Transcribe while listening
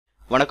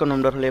வணக்கம்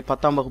நண்பர்களே,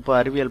 10ஆம் வகுப்பு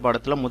அறிவியல்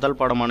பாடத்துல முதல்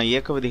பாடமான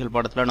இயக்க விதிகள்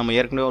பாடத்துல நம்ம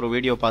ஏற்கனவே ஒரு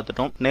வீடியோ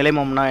பார்த்துட்டோம்.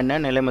 நிலைமம்னா என்ன,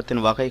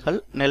 நிலைமத்தின் வகைகள்,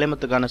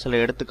 நிலைமத்துக்கான சில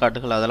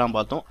எடுத்துக்காட்டுகள் அதெல்லாம்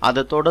பார்த்தோம்.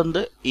 அதை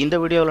தொடர்ந்து இந்த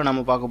வீடியோவில்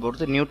நம்ம பார்க்க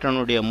போகிறது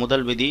நியூட்டனுடைய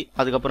முதல் விதி,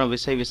 அதுக்கப்புறம்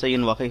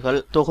விசையின்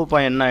வகைகள்,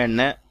 தொகுப்பா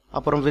என்ன,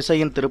 அப்புறம்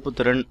விசையின்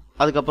திருப்புத்திறன்,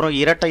 அதுக்கப்புறம்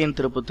இரட்டையின்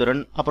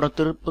திருப்புத்திறன், அப்புறம்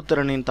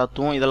திருப்புத்திறனின்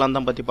தத்துவம், இதெல்லாம்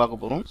தான் பற்றி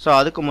பார்க்க போகிறோம். ஸோ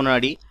அதுக்கு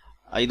முன்னாடி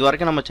இது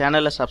வரைக்கும் நம்ம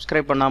சேனலில்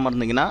சப்ஸ்கிரைப் பண்ணாமல்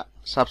இருந்தீங்கன்னா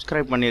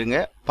சப்ஸ்கிரைப் பண்ணிடுங்க.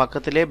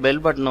 பக்கத்திலே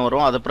பெல் பட்டன்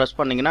வரும், அதை ப்ரெஸ்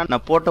பண்ணிங்கன்னா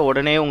நான் போட்ட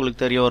உடனே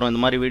உங்களுக்கு தெரிய வரும்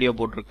இந்த மாதிரி வீடியோ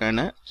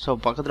போட்டிருக்கேன்னு. ஸோ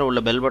பக்கத்தில்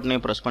உள்ள பெல்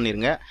பட்டனையும் ப்ரெஸ்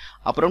பண்ணிடுங்க.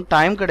 அப்புறம்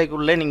டைம்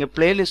கிடைக்குள்ளே நீங்கள்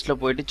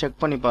பிளேலிஸ்ட்டில் போயிட்டு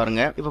செக் பண்ணி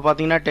பாருங்கள். இப்போ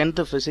பார்த்தீங்கன்னா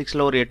 10th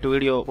ஃபிசிக்ஸில் ஒரு 8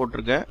 வீடியோ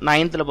போட்டிருக்கேன்.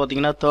 9th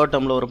பார்த்தீங்கன்னா தேர்ட்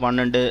டேர்மில் ஒரு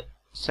 12,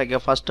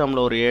 ஃபர்ஸ்ட் டேர்மில்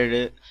ஒரு 7,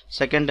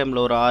 செகண்ட் டேர்மில்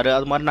ஒரு 6,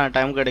 அது மாதிரி நான்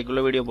டைம் கிடைக்குள்ள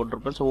வீடியோ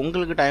போட்டிருப்பேன். ஸோ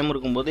உங்களுக்கு டைம்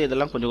இருக்கும்போது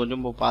இதெல்லாம்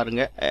கொஞ்சம்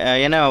பாருங்கள்.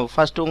 ஏன்னா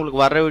ஃபர்ஸ்ட் உங்களுக்கு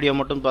வர வீடியோ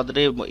மட்டும்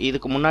பார்த்துட்டு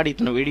இதுக்கு முன்னாடி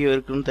இத்தனை வீடியோ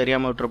இருக்குன்னு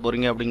தெரியாமல் விட்டுற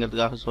போகிறீங்க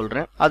அப்படிங்கிறதுக்காக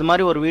சொல்கிறேன். அது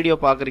மாதிரி ஒரு வீடியோ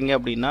பார்க்குறீங்க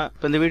அப்படின்னா,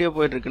 இப்போ இந்த வீடியோ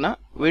போயிட்டுருக்குன்னா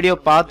வீடியோ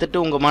பார்த்துட்டு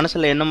உங்கள்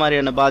மனசில் என்ன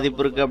மாதிரியான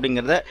பாதிப்பு இருக்குது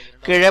அப்படிங்கிறத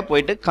கீழே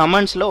போயிட்டு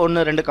கமெண்ட்ஸில்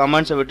 1-2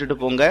 கமெண்ட்ஸை விட்டுட்டு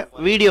போங்க.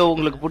 வீடியோ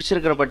உங்களுக்கு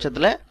பிடிச்சிருக்கிற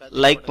பட்சத்தில்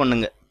லைக்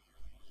பண்ணுங்கள்.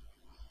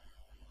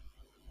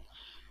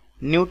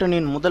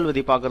 நியூட்டனின் முதல்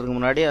விதி பார்க்கறதுக்கு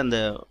முன்னாடி, அந்த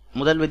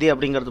முதல் விதி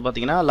அப்படிங்கிறது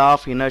பார்த்தீங்கன்னா லா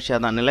ஆஃப் இனர்ஷியா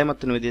தான்,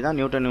 நிலைமத்தின் விதி தான்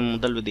நியூட்டனின்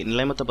முதல் விதி.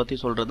 நிலைமத்தை பற்றி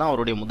சொல்கிறது தான்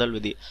அவருடைய முதல்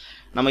விதி.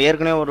 நம்ம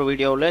ஏற்கனவே ஒரு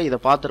வீடியோவில் இதை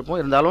பார்த்துருப்போம்,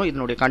 இருந்தாலும்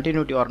இதனுடைய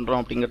கண்டினியூட்டி வரணும்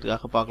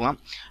அப்படிங்கிறதுக்காக பார்க்கலாம்.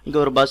 இங்கே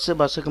ஒரு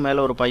பஸ்ஸுக்கு மேலே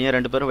ஒரு பையன்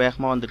 2 பேரும்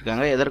வேகமாக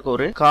வந்துருக்காங்க. எதற்கு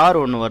ஒரு கார்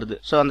ஒன்று வருது.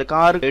 ஸோ அந்த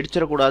கார்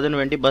இடிச்சிடக்கூடாதுன்னு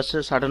வேண்டி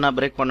பஸ்ஸு சடனாக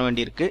பிரேக் பண்ண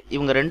வேண்டியிருக்கு.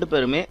 இவங்க 2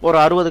 பேருமே ஒரு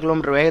 60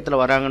 கிலோமீட்டர் வேகத்தில்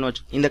வராங்கன்னு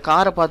வச்சு இந்த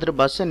காரை பார்த்துட்டு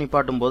பஸ்ஸை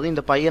நிப்பாட்டும் போது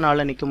இந்த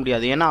பையனால் நிற்க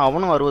முடியாது. ஏன்னா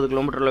அவனும் 60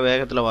 கிலோமீட்டரில்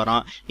வேகத்தில்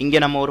வரான்.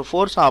 இங்கே நம்ம ஒரு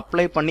ஃபோர்ஸை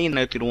அப்ளை பண்ணி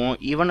நிறுத்திடுவோம்.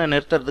 இவனை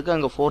நிறுத்துறதுக்கு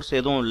அங்கே ஃபோர்ஸ்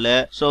எதுவும் இல்லை.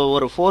 ஸோ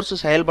ஒரு ஃபோர்ஸ்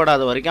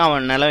செயல்படாத வரைக்கும்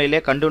அவன் நிலையிலே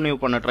கண்டினியூ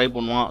பண்ண ட்ரை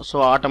பண்ணுவான். ஸோ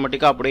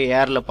ஆட்டோமேட்டிக்காக அப்படியே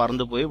ஏரில்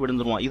பறந்து போய்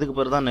விழுந்துருவான். இதுக்கு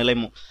பேர் தான்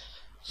நிலைமம்.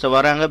 ஸோ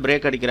வராங்க,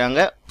 பிரேக்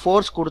அடிக்கிறாங்க,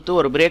 ஃபோர்ஸ் கொடுத்து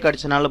ஒரு பிரேக்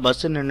அடிச்சனால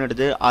பஸ்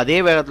நின்றுடுது. அதே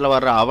வேகத்தில்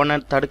வர்ற அவனை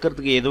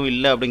தடுக்கிறதுக்கு எதுவும்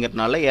இல்லை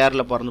அப்படிங்கிறதுனால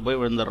ஏரில் பறந்து போய்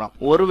விழுந்துடுறான்.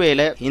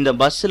 ஒருவேளை இந்த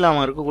பஸ்ஸில்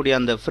அவன் இருக்கக்கூடிய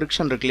அந்த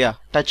ஃப்ரிக்ஷன் இருக்கு இல்லையா,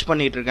 டச்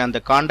பண்ணிட்டு இருக்க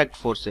அந்த கான்டாக்ட்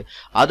ஃபோர்ஸ்,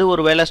 அது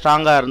ஒரு வேளை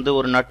ஸ்ட்ராங்காக இருந்து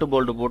ஒரு நட்டு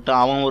போல்ட்டு போட்டு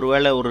அவன் ஒரு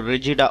வேளை ஒரு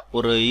ரிஜிடாக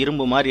ஒரு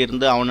இரும்பு மாதிரி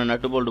இருந்து அவனை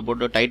நட்டு போல்ட்டு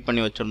போட்டு டைட்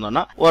பண்ணி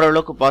வச்சிருந்தோம்னா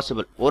ஓரளவுக்கு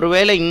பாசிபிள்.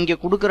 ஒருவேளை இங்கே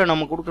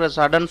நம்ம கொடுக்குற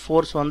சடன்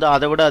ஃபோர்ஸ் வந்து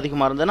அதை விட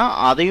அதிகமாக இருந்ததுன்னா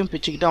அதையும்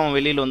பிச்சுக்கிட்டு அவன்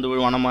வெளியில் வந்து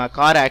விழுவான். நம்ம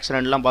கார்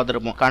ஆக்சிடென்ட்லாம்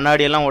பார்த்துருப்போம்,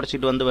 கண்ணாடியெல்லாம்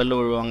உடச்சிட்டு வந்து வெளில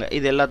விழுவாங்க.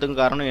 இது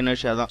எல்லாத்துக்கும் காரணம்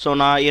இனர்ஷியா தான். ஸோ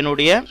நான்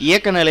என்னுடைய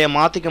இயக்க நிலையை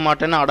மாற்றிக்க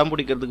மாட்டேன்னு அடம்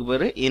பிடிக்கிறதுக்கு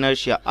பேர்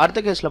இனர்ஷியா. அடுத்த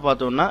கேஸில்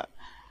பார்த்தோம்னா,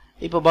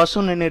 இப்போ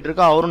பஸ்ஸும் நின்றுட்டு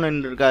இருக்கா, அவரும்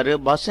நின்றுட்டு இருக்காரு.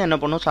 பஸ் என்ன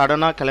பண்ணும்,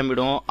 சடனாக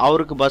கிளம்பிடும்.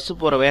 அவருக்கு பஸ்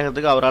போகிற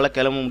வேகத்துக்கு அவரால்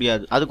கிளம்ப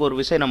முடியாது. அதுக்கு ஒரு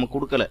விசை நம்ம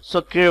கொடுக்கல.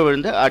 ஸோ கீழே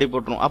விழுந்து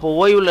அடிபட்டுரும். அப்போ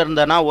ஓய்வில்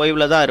இருந்தானா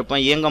ஓய்வில் தான்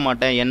இருப்பேன், இயங்க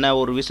மாட்டேன். என்ன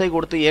ஒரு விசை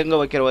கொடுத்து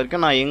இயங்க வைக்கிற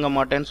வரைக்கும் நான் இயங்க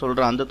மாட்டேன்னு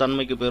சொல்கிற அந்த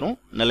தன்மைக்கு பேரும்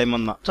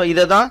நிலைமம் தான். ஸோ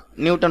இதை தான்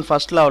நியூட்டன்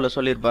ஃபர்ஸ்ட் லாவில்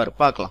சொல்லியிருப்பார்.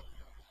 பார்க்கலாம்.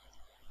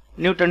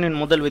 நியூட்டனின்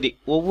முதல் விதி,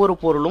 ஒவ்வொரு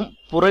பொருளும்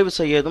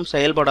புறவிசை ஏதும்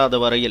செயல்படாத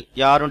வரையில்,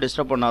 யாரும்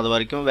டிஸ்டர்ப் பண்ணாத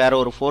வரைக்கும், வேற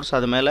ஒரு ஃபோர்ஸ்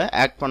அது மேல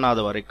ஆக்ட்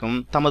பண்ணாத வரைக்கும்,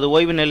 தமது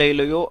ஓய்வு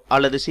நிலையிலேயோ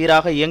அல்லது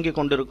சீராக இயங்கிக்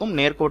கொண்டிருக்கும்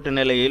நேர்கோட்டு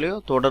நிலையிலேயோ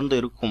தொடர்ந்து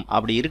இருக்கும்.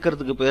 அப்படி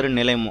இருக்கிறதுக்கு பேரு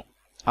நிலைமம்.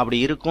 அப்படி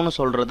இருக்கும்னு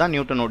சொல்றது தான்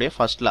நியூட்டனுடைய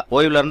ஃபர்ஸ்ட் லா.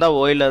 ஓய்வில் இருந்தால்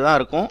ஓய்வில் தான்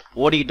இருக்கும்,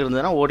 ஓடிக்கிட்டு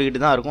இருந்ததுன்னா ஓடிக்கிட்டு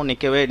தான் இருக்கும்,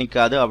 நிற்கவே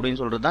நிற்காது அப்படின்னு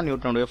சொல்றது தான்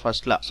நியூட்டனுடைய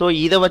ஃபர்ஸ்ட் லா. ஸோ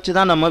இதை வச்சு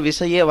தான் நம்ம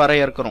விசையே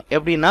வரையறுக்கிறோம்.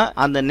 எப்படின்னா,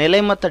 அந்த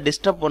நிலைமத்தை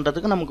டிஸ்டர்ப்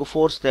பண்றதுக்கு நமக்கு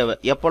ஃபோர்ஸ் தேவை.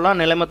 எப்பெல்லாம்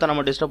நிலைமத்தை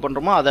நம்ம டிஸ்டர்ப்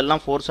பண்றோமோ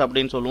அதெல்லாம் ஃபோர்ஸ்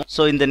அப்படின்னு சொல்லுவோம்.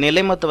 ஸோ இந்த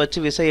நிலைமத்தை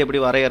வச்சு விசை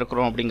எப்படி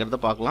வரையறுக்கிறோம்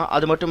அப்படிங்கிறத பார்க்கலாம்.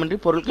 அது மட்டுமின்றி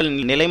பொருட்களின்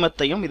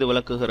நிலைமத்தையும் இது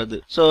விளக்குகிறது.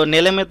 ஸோ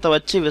நிலைமத்தை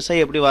வச்சு விசை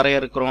எப்படி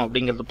வரையறுக்கிறோம்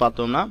அப்படிங்கிறது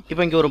பார்த்தோம்னா,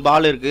 இப்போ இங்கே ஒரு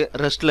பால் இருக்கு,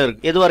 ரெஸ்ட்ல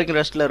இருக்கு. எது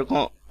வரைக்கும் ரெஸ்ட்ல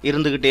இருக்கும்,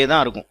 இருந்துகிட்டே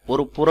தான் இருக்கும்.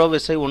 ஒரு புற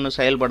விசை ஒன்று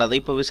செயல்படாது.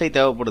 இப்போ விசை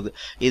தேவைப்படுது,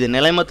 இது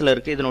நிலைமத்தில்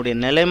இருக்கு. இதனுடைய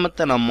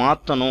நிலைமத்தை நான்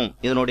மாற்றணும்.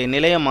 இதனுடைய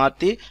நிலையை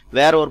மாற்றி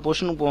வேற ஒரு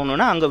பொசிஷனுக்கு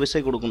போகணும்னா அங்கே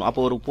விசை கொடுக்கணும்.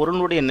 அப்போ ஒரு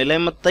பொருளுடைய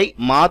நிலைமத்தை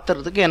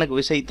மாற்றுறதுக்கு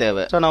எனக்கு விசை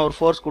தேவை. ஸோ நான் ஒரு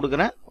ஃபோர்ஸ்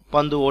கொடுக்குறேன்,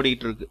 பந்து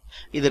ஓடிட்டு இருக்கு.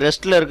 இது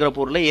ரெஸ்ட்ல இருக்கிற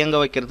பொருளை இயங்க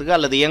வைக்கிறதுக்கு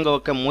அல்லது இயங்க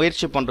வைக்க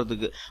முயற்சி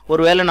பண்றதுக்கு.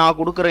 ஒருவேளை நான்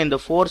கொடுக்குற இந்த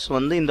ஃபோர்ஸ்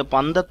வந்து இந்த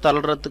பந்தை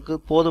தள்ளுறதுக்கு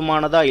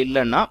போதுமானதா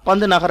இல்லைன்னா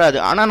பந்து நகராது.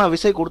 ஆனா நான்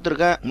விசை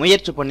கொடுத்துருக்கேன்,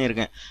 முயற்சி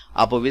பண்ணியிருக்கேன்.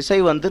 அப்போ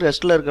விசை வந்து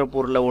ரெஸ்ட்ல இருக்கிற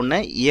பொருளை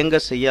ஒன்றை இயங்க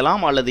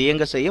செய்யலாம் அல்லது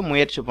இயங்க செய்ய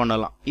முயற்சி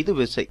பண்ணலாம். இது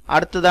விசை.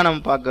 அடுத்ததான்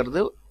நம்ம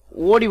பார்க்கறது,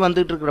 ஓடி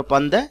வந்துட்டு இருக்கிற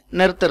பந்தை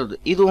நிறுத்துறது.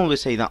 இதுவும்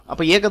விசை தான்.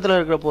 அப்ப இயக்கத்துல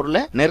இருக்கிற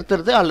பொருளை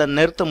நிறுத்துறது அல்லது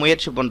நிறுத்த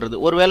முயற்சி பண்றது.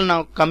 ஒருவேளை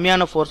நான்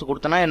கம்மியான ஃபோர்ஸ்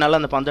கொடுத்தேன்னா என்னால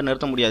அந்த பந்தை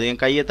நிறுத்த முடியாது,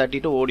 என் கையை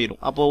தட்டிட்டு ஓடிடும்.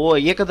 அப்போ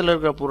இயக்கத்துல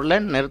இருக்கிற பொருளை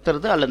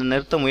நிறுத்துறது அல்லது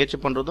நிறுத்த முயற்சி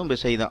பண்றதும்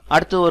விசை தான்.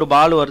 அடுத்து ஒரு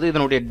பால் வருது,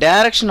 இதனுடைய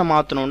டைரக்ஷனை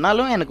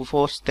மாற்றணும்னாலும் எனக்கு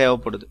ஃபோர்ஸ்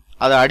தேவைப்படுது.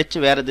 அதை அடிச்சு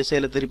வேற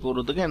திசையில திருப்பி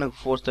விடுறதுக்கு எனக்கு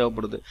ஃபோர்ஸ்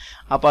தேவைப்படுது.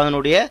 அப்ப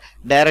அதனுடைய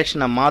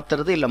டைரக்ஷனை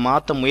மாத்துறது இல்ல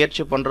மாற்ற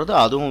முயற்சி பண்றது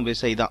அதுவும்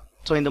விசை தான்.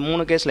 ஸோ இந்த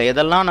 3 கேஸில்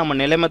எதெல்லாம் நம்ம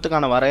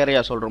நிலைமத்துக்கான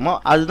வரையறையாக சொல்கிறோமோ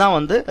அதுதான்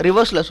வந்து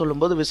ரிவர்ஸில்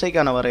சொல்லும்போது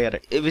விசைக்கான வரையறை.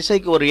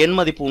 விசைக்கு ஒரு எண்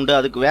மதிப்பு உண்டு,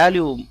 அதுக்கு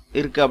வேல்யூ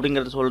இருக்குது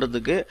அப்படிங்கிறத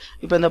சொல்கிறதுக்கு.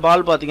 இப்போ இந்த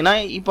பால் பார்த்தீங்கன்னா,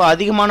 இப்போ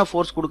அதிகமான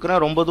ஃபோர்ஸ்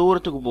கொடுக்குறேன், ரொம்ப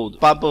தூரத்துக்கு போகுது.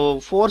 இப்போ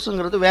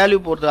ஃபோர்ஸுங்கிறது வேல்யூ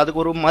போகிறது,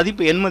 அதுக்கு ஒரு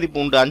மதிப்பு எண்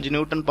மதிப்பு உண்டு. 5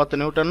 நியூட்டன்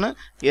 10 நியூட்டன்னு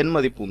எண்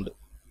மதிப்பு உண்டு.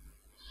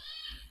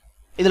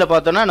 இதுல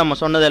பார்த்தோம்னா நம்ம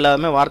சொன்னது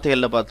எல்லாமே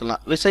வார்த்தைகள்ல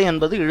பார்த்துலாம். விசை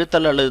என்பது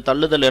இழுத்தல் அல்லது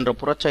தள்ளுதல் என்ற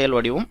புறச்செயல்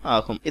வடிவம்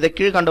ஆகும். இதை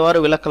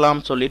கீழ்கண்டவாறு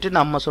விளக்கலாம் சொல்லிட்டு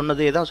நம்ம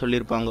சொன்னதே தான்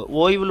சொல்லியிருப்பாங்க.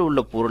 ஓய்வில்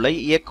உள்ள பொருளை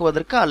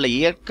இயக்குவதற்கு அல்ல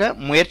இயக்க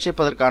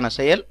முயற்சிப்பதற்கான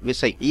செயல்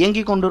விசை.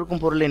 இயங்கிக்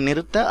கொண்டிருக்கும் பொருளை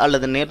நிறுத்த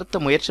அல்லது நிறுத்த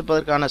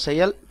முயற்சிப்பதற்கான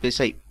செயல்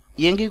விசை.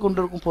 இயங்கிக்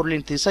கொண்டிருக்கும்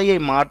பொருளின் திசையை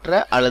மாற்ற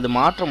அல்லது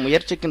மாற்ற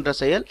முயற்சிக்கின்ற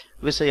செயல்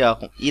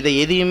விசையாகும். இதை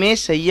எதையுமே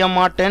செய்ய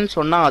மாட்டேன்னு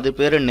சொன்னா அது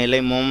பேரு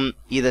நிலைமம்.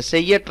 இதை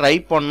செய்ய ட்ரை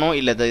பண்ணும்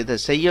இல்ல இதை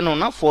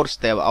செய்யணும்னா ஃபோர்ஸ்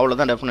தேவை,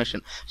 அவ்வளவுதான்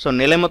டெஃபினேஷன். ஸோ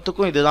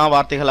நிலைமத்துக்கும் இதுதான்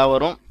வார்த்தைகளா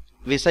வரும்,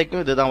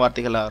 விசைக்கும் இதுதான்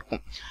வார்த்தைகளா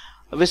இருக்கும்.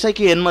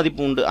 விசைக்கு எண்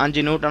மதிப்பு உண்டு.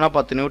 5 நியூட்டனா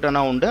 10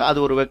 நியூட்டனா உண்டு.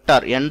 அது ஒரு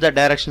வெக்டார், எந்த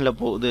டைரக்ஷன்ல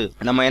போகுது,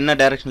 நம்ம என்ன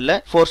டைரக்ஷன்ல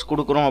ஃபோர்ஸ்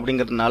கொடுக்குறோம்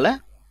அப்படிங்கிறதுனால.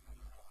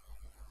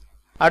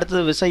 அடுத்தது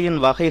விசையின்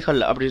வகைகள்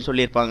அப்படின்னு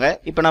சொல்லியிருப்பாங்க.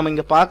 இப்போ நம்ம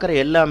இங்க பாக்குற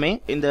எல்லாமே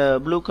இந்த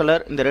ப்ளூ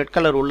கலர் இந்த ரெட்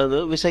கலர் உள்ளது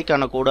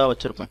விசைக்கான கோடா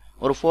வச்சிருப்பேன்.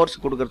 ஒரு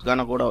ஃபோர்ஸ்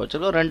கொடுக்கறதுக்கான கோடா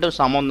வச்சிருக்கோம். ரெண்டும்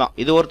சமம் தான்.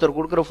 இது ஒருத்தர்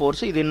கொடுக்குற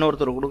ஃபோர்ஸ், இது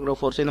இன்னொருத்தர் கொடுக்குற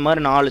ஃபோர்ஸ். இந்த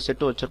மாதிரி 4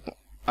 செட்டு வச்சிருப்போம்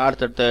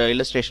அடுத்தடுத்த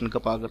இல்லஸ்ட்ரேஷனுக்கு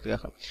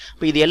பார்க்கறதுக்காக.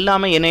 இப்போ இது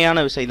எல்லாமே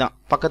இணையான விசை தான்,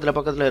 பக்கத்துல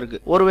பக்கத்துல இருக்கு.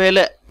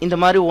 ஒருவேளை இந்த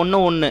மாதிரி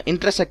ஒன்னு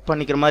இன்டர்செக்ட்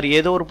பண்ணிக்கிற மாதிரி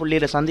ஏதோ ஒரு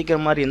புள்ளியில சந்திக்கிற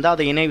மாதிரி இருந்தா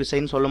அதை இணை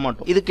விசைன்னு சொல்ல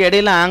மாட்டோம். இதுக்கு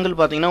இடையில ஆங்கிள்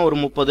பாத்தீங்கன்னா ஒரு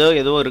 30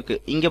 ஏதோ இருக்கு.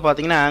 இங்க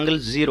பாத்தீங்கன்னா ஆங்கிள்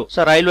 0.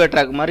 ஸோ ரயில்வே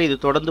ட்ராக் மாதிரி இது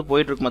தொடர்ந்து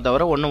போயிட்டு இருக்குமே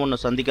தவிர ஒன்னு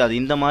சந்திக்காது.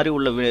 இந்த மாதிரி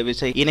உள்ள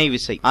விசை இணை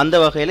விசை. அந்த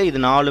வகையில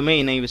இது 4மே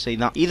இணை விசை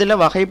தான். இதுல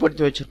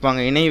வகைப்படுத்தி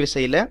வச்சிருப்பாங்க. இணை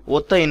விசையில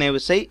ஒத்த இணை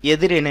விசை,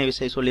 எதிர் இணை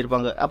விசை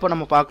சொல்லியிருப்பாங்க. அப்ப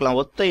நம்ம பார்க்கலாம்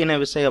ஒத்த இணை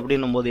விசை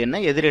அப்படின்னும் போது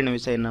என்ன, எதிர் இணை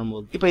விசை என்னும்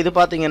போது. இப்ப இது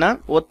பாத்தீங்கன்னா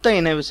ஒத்த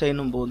இணை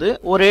விசைன்னும் போது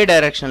ஒரே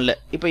டைரக்ஷன்ல.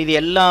 இப்ப இது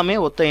எல்லாமே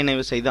ஒத்த இணை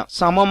விசை தான்,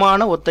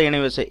 சமமான ஒத்த இணை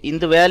விசை.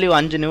 இந்த வேல்யூ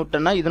 5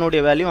 நியூட்டன்னா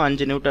இதனுடைய வேல்யூ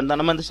 5 நியூட்டன் தான்.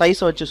 நம்ம இந்த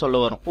சைஸ் வச்சு சொல்ல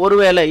வரும்.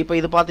 ஒருவேளை இப்ப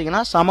இது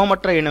பாத்தீங்கன்னா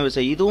சமமற்ற இணை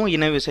விசை, இதுவும்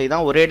இணை விசை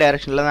தான், ஒரே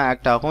டைரக்ஷன்ல தான்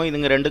ஆக்ட் ஆகும்.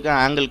 இதுங்க ரெண்டுக்கும்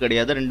ஆங்கிள்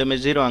கிடையாது, ரெண்டுமே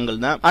 0 ஆங்கிள்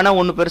தான். ஆனா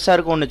ஒன்னு பெருசா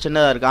இருக்கு, ஒன்னு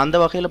சின்னதா இருக்கு. அந்த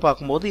வகையில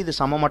பார்க்கும்போது இது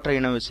சமமற்ற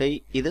இணை விசை,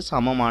 இது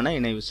சமமான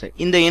இணை விசை.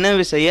 இந்த இணை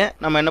விசையை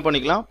நம்ம என்ன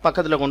பண்ணிக்கலாம்,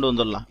 பக்கத்துல கொண்டு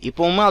வந்துடலாம்.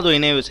 இப்பவுமே அது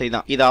இணை விசை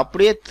தான். இதை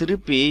அப்படியே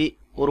திருப்பி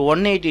ஒரு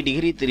 180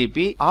 டிகிரி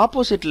திருப்பி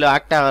ஆப்போசிட்ல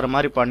ஆக்ட் ஆகிற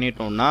மாதிரி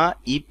பண்ணிட்டோம்னா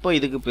இப்ப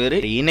இதுக்கு பேரு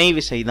இணை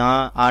விசை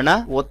தான். ஆனா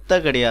ஒத்த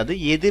கிடையாது,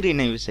 எதிர்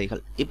இணை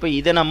விசைகள். இப்ப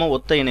இதை நம்ம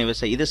ஒத்த இணை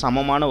விசை, இது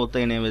சமமான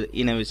ஒத்த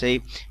இணை விசை,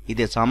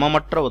 இது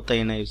சமமற்ற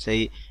ஒத்த இணை விசை,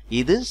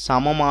 இது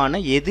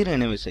சமமான எதிர்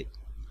இணை விசை.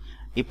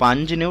 இப்ப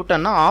 5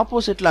 நியூட்டன்னா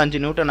ஆப்போசிட்ல 5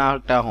 நியூட்டன்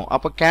ஆக்ட் ஆகும்.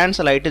 அப்ப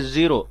கேன்சல் ஆயிட்டு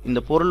 0. இந்த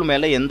பொருள்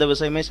மேல எந்த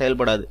விசையுமே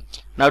செயல்படாது.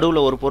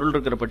 நடுவுல ஒரு பொருள்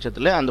இருக்கிற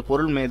பட்சத்துல அந்த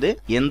பொருள் மீது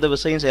எந்த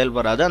விசையும்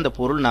செயல்படாது, அந்த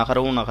பொருள்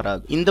நகரவும்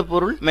நகராது. இந்த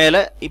பொருள்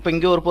மேல இப்ப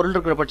இங்க ஒரு பொருள்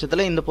இருக்கிற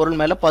பட்சத்துல இந்த பொருள்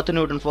மேல 10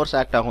 நியூட்டன் ஃபோர்ஸ்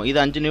ஆக்ட் ஆகும். இது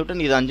 5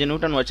 நியூட்டன், இது 5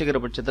 நியூட்டன் வச்சுக்கிற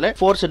பட்சத்துல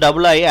ஃபோர்ஸ்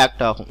டபுள் ஆகி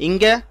ஆக்ட் ஆகும்.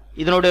 இங்க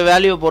இதனுடைய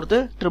வேல்யூ பொறுத்து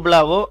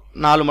ட்ரிபிளாவோ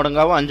 4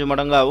 மடங்காவோ 5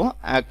 மடங்காவோ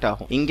ஆக்ட்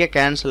ஆகும். இங்க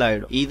கேன்சல்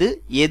ஆயிடும். இது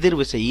எதிர்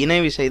விசை, இணை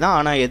விசை தான்,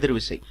 ஆனா எதிர்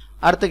விசை.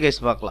 அடுத்த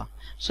கேஸ் பார்க்கலாம்.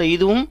 ஸோ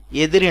இதுவும்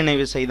எதிர் இணை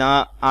விசை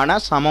தான், ஆனா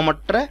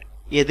சமமற்ற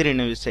எதிர்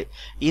இணை விசை.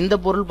 இந்த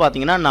பொருள்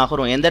பாத்தீங்கன்னா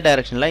நகரும், எந்த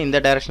டைரக்ஷன்ல, இந்த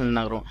டைரக்ஷன்ல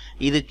நகரும்.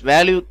 இது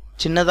வேல்யூ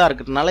சின்னதா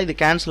இருக்கிறதுனால இது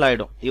கேன்சல்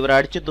ஆயிடும். இவர்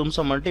அடிச்சு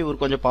தும்சம் பண்ணிட்டு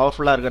இவர் கொஞ்சம்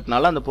பவர்ஃபுல்லா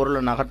இருக்கிறதுனால அந்த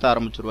பொருளை நகர்த்த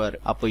ஆரம்பிச்சிருவாரு.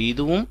 அப்போ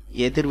இதுவும்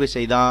எதிர்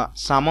விசை தான்,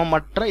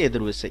 சமமற்ற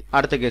எதிர் விசை.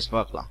 அடுத்த கேஸ்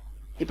பார்க்கலாம்.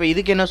 இப்ப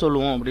இதுக்கு என்ன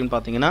சொல்லுவோம் அப்படின்னு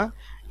பாத்தீங்கன்னா,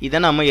 இதை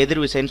நம்ம எதிர்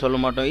விசைன்னு சொல்ல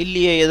மாட்டோம்.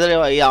 இல்லையே, எதிர்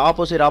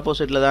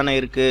ஆப்போசிட்ல தானே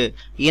இருக்கு,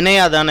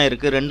 இணையா தானே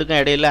இருக்கு, ரெண்டுக்கும்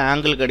இடையில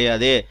ஆங்கிள்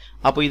கிடையாது.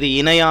 அப்போ இது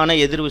இணையான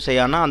எதிர்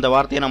விசையானா அந்த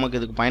வார்த்தையை நமக்கு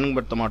இதுக்கு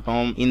பயன்படுத்த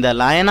மாட்டோம். இந்த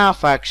லைன்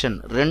ஆஃப் ஆக்ஷன்,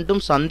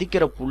 ரெண்டும்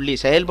சந்திக்கிற புள்ளி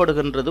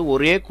செயல்படுகின்றது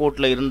ஒரே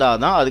கோட்ல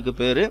இருந்தாதான் அதுக்கு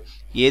பேரு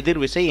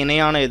எதிர் விசை,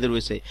 இணையான எதிர்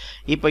விசை.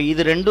 இப்ப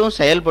இது ரெண்டும்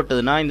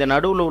செயல்பட்டதுன்னா இந்த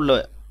நடுவுல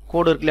உள்ள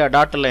கோடு இருக்கு இல்லையா,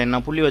 டாட்ல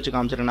என்ன புள்ளி வச்சு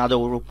காமிச்சிருக்கேன், அதை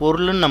ஒரு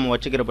பொருள்னு நம்ம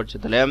வச்சுக்கிற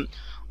பட்சத்துல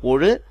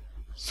ஒரு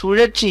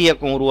சுழற்சி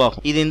இயக்கம்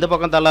உருவாகும். இது இந்த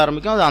பக்கம் தள்ள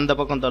ஆரம்பிக்கும், அது அந்த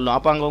பக்கம் தள்ளும்.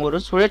 அப்ப அங்க ஒரு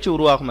சுழற்சி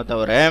உருவாகுமே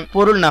தவிர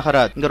பொருள்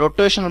நகராது. இங்க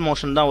ரொட்டேஷனல்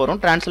மோஷன் தான் வரும்,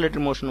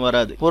 டிரான்ஸ்லேட்டரி மோஷன்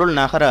வராது, பொருள்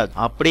நகராது.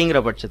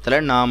 அப்படிங்கிற பட்சத்துல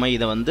நாம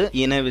இதை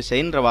இணை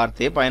விசைன்ற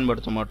வார்த்தையை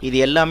பயன்படுத்த மாட்டோம். இது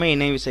எல்லாமே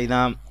இணை விசை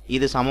தான்.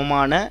 இது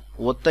சமமான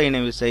ஒத்த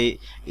இணை விசை,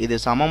 இது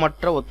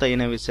சமமற்ற ஒத்த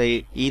இணை விசை,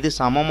 இது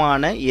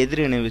சமமான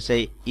எதிர் இணை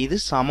விசை, இது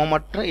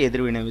சமமற்ற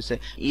எதிர் இணை விசை.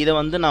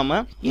 இதை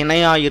நாம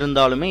இணையா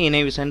இருந்தாலுமே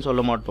இணை விசைன்னு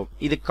சொல்ல மாட்டோம்.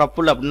 இது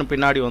கப்புள் அப்படின்னு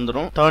பின்னாடி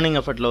வந்துடும், டர்னிங்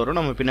எஃபெக்ட்ல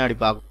வரும், நம்ம பின்னாடி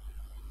பார்ப்போம்.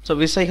 ஸோ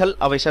விசைகள்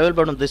அவை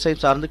செயல்படும் திசை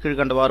சார்ந்து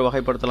கீழ்கண்டவாறு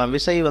வகைப்படுத்தலாம்.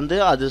 விசை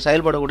அது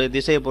செயல்படக்கூடிய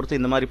திசையை பொறுத்து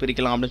இந்த மாதிரி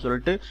பிரிக்கலாம் அப்படின்னு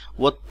சொல்லிட்டு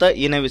ஒத்த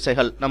இணை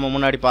விசைகள் நம்ம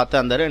முன்னாடி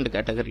பார்த்த அந்த 2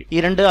 கேட்டகரி.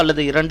 2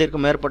 அல்லது 2ற்கு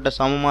மேற்பட்ட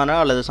சமமான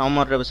அல்லது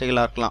சமமற்ற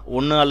விசைகளா இருக்கலாம்.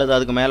 1 அல்லது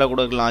அதுக்கு மேல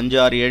கூட இருக்கலாம். 5,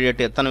 6, 7,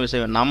 8 எத்தனை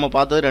விசை. நம்ம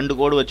பார்த்தது 2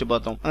 கோடு வச்சு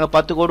பார்த்தோம், அங்க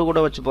 10 கோடு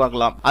கூட வச்சு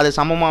பார்க்கலாம். அது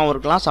சமமாகவும்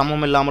இருக்கலாம்,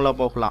 சமம் இல்லாமலா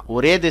போகலாம்.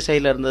 ஒரே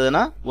திசையில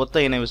இருந்ததுன்னா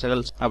ஒத்த இணை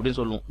விசைகள் அப்படின்னு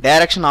சொல்லுவோம்.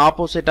 டைரக்ஷன்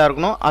ஆப்போசிட்டா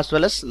இருக்கணும், as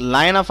well as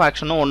line of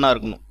ஆக்ஷனும் ஒன்னா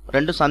இருக்கணும்.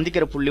 ரெண்டும்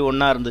சந்திக்கிற புள்ளி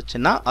ஒன்னா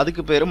இருந்துச்சுன்னா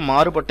அதுக்கு பேரு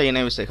மாறுபட்ட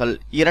இணை விசைகள்.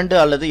 2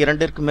 அல்லது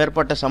 2ற்கு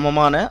மேற்பட்ட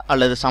சமமான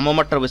அல்லது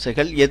சமமற்ற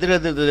விசைகள்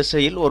எதிரெதிர்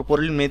திசையில் ஒரு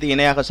பொருளின் மீது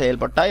இணையாக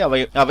செயல்பட்டால்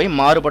அவை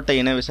மாறுபட்ட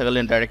இணை விசைகள்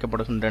என்று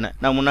அழைக்கப்படுகின்றன.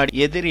 நான்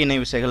முன்னாடி எதிர் இணை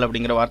விசைகள்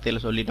அப்படிங்கிற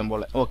வார்த்தையில சொல்லிட்டோம்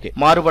போல. ஓகே,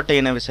 மாறுபட்ட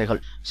இணை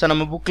விசைகள். சோ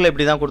நம்ம புக்ல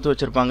இப்படிதான் கொடுத்து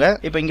வச்சிருப்பாங்க.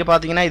 இப்ப இங்க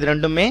பாத்தீங்கன்னா இது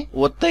ரெண்டுமே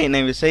ஒத்த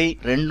இணை விசை,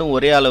 ரெண்டும்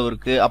ஒரே அளவு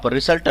இருக்கு. அப்ப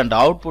ரிசல்ட் அண்ட்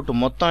அவுட்புட்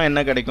மொத்தம்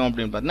என்ன கிடைக்கும்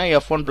அப்படின்னு பாத்தீங்கன்னா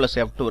F1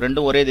 + F2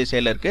 ரெண்டும் ஒரே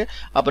திசையில இருக்கு.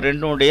 அப்ப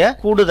ரெண்டுடைய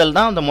கூடுதல்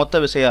தான் அந்த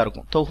மொத்த விசையா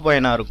இருக்கும்.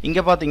 தொகுப்பயனா இருக்கும். இங்க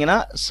பாத்தீங்கன்னா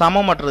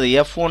சமமற்றது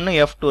F1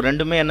 F2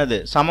 ரெண்டுமே என்னது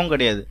சமம்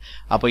கிடையாது.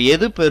 அப்ப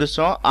எது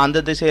பெருசோ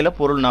அந்த திசையில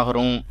பொருள்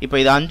நகரும். இப்ப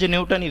இது 5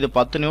 நியூட்டன், இது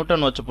 10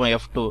 நியூட்டன் வச்சுப்போம்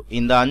F2.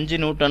 இந்த 5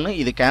 நியூட்டன்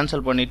இது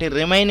கேன்சல் பண்ணிட்டு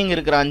ரிமைனிங்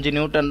இருக்கிற 5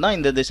 நியூட்டன் தான்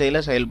இந்த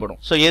திசையில செயல்படும்.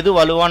 சோ எது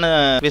வலுவான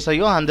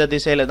விசையோ அந்த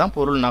திசையில தான்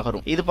பொருள்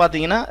நகரும். இது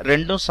பாத்தீங்கன்னா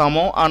ரெண்டும்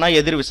சமம் ஆனா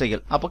எதிர்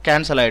விசைகள். அப்ப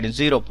கேன்சல் ஆயிடும்,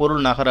 0,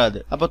 பொருள்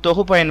நகராது. அப்ப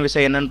தொகுப்பயன்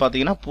விசை என்னன்னு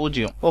பாத்தீங்கன்னா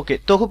 0. ஓகே,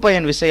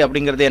 தொகுப்பயன் விசை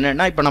அப்படிங்கிறது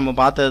என்னன்னா இப்ப நம்ம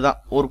பார்த்ததுதான்.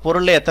 ஒரு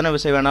பொருள்ல எத்தனை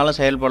விசை வேணாலும்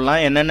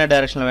செயல்படலாம், என்னென்ன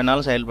டைரக்ஷன்ல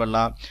வேணாலும்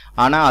செயல்படலாம்.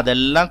 ஆனா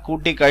அதெல்லாம்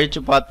கூட்டி கழிச்சு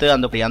பார்த்து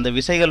அந்த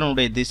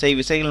விசைகளுடைய திசை,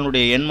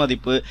 விசைகளுடைய எண்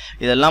மதிப்பு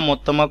இதெல்லாம்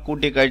மொத்தமா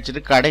கூட்டி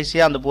கழிச்சுட்டு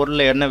கடைசியா அந்த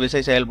பொருள்ல என்ன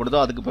விசை செயல்படுதோ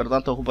அதுக்கு பேர்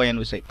தான் தொகுப்பயன்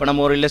விசை. இப்ப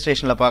நம்ம ஒரு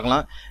இல்லஸ்ட்ரேஷன்ல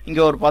பார்க்கலாம். இங்க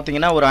ஒரு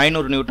பாத்தீங்கன்னா ஒரு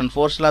 500 நியூட்டன்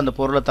ஃபோர்ஸ்ல அந்த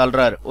பொருளை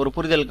தள்ளுறாரு. ஒரு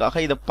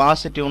புரிதலுக்காக இதை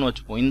பாசிட்டிவ்னு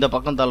வச்சுப்போம். இந்த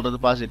பக்கம் தள்ளுறது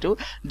பாசிட்டிவ்,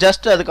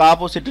 ஜஸ்ட் அதுக்கு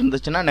ஆப்போசிட்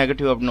இருந்துச்சுன்னா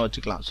நெகட்டிவ் அப்படின்னு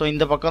வச்சுக்கலாம். சோ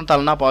இந்த பக்கம்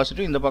தள்ளினா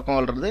பாசிட்டிவ், இந்த பக்கம்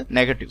வளர்றது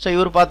நெகட்டிவ். சோ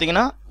இவர்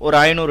பாத்தீங்கன்னா ஒரு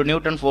 500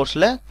 நியூட்டன்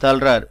ஃபோர்ஸ்ல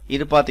தள்ளுறாரு.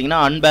 இது பாத்தீங்கன்னா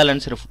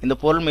அன்பேலன்ஸ்டு. இந்த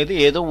பொருள் மீது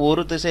ஏதோ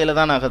ஒரு திசையில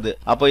தான் ஆகுது.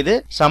 அப்ப இது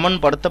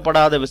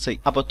சமன்படுத்தப்படாத விசை.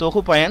 அப்ப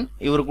தொகுப்பயன்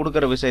இவர்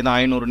கொடுக்கிற விசை தான்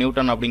 500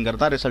 நியூட்டன்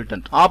அப்படிங்கிறது தான்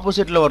ரிசல்டன்ட்.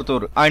 ஆப்போசிட்ல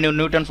ஒருத்தர் 500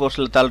 நியூட்டன்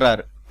ஃபோர்ஸ்ல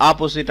தள்ளுறாரு.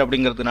 ஆப்போசிட்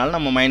அப்படிங்கிறதுனால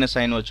நம்ம மைனஸ்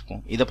சைன்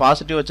வச்சுப்போம். இதை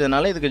பாசிட்டிவ்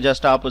வச்சதுனால இதுக்கு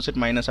ஜஸ்ட் ஆப்போசிட்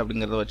மைனஸ்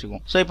அப்படிங்கறத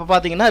வச்சுக்குவோம். சோ இப்போ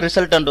பாத்தீங்கன்னா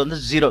ரிசல்டன்ட் வந்து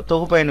 0,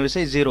 தொகுப்பயன்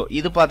விசை 0.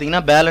 இது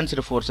பாத்தீங்கன்னா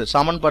பேலன்ஸ்டு ஃபோர்ஸ்,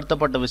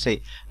 சமன்படுத்தப்பட்ட விசை.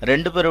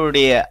 ரெண்டு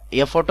பேருடைய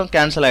எஃபோர்ட்டும்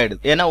கேன்சல்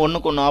ஆயிடுது. ஏன்னா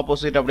ஒண்ணுக்கு ஒன்னு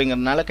ஆப்போசிட்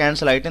அப்படிங்கறதுனால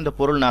கேன்சல் ஆயிட்டு இந்த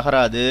பொருள்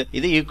நகராது.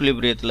 இது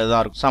ஈக்குலிபிரியத்துல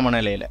தான் இருக்கும்,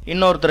 சமநிலையில.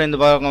 இன்னொருத்தர் இந்த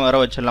பக்கம் வர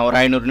வச்சிடலாம். ஒரு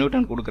 500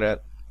 நியூட்டன்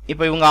கொடுக்குறாரு.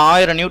 இப்ப இவங்க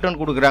 1000 நியூட்டன்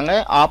கொடுக்குறாங்க.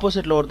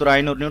 ஆப்போசிட்ல ஒருத்தர்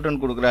 500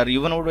 நியூட்டன் கொடுக்குறாரு.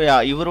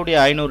 இவருடைய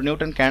 500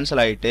 நியூட்டன்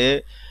கேன்சல் ஆயிட்டு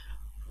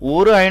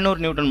ஒரு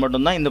 500 நியூட்டன்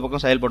மட்டும் தான் இந்த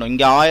பக்கம் செயல்படும்.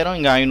 இங்க 1000,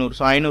 இங்க 500.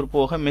 சோ 500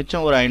 போக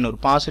மிச்சம் ஒரு 500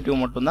 பாசிட்டிவ்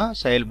மட்டும் தான்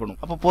செயல்படும்.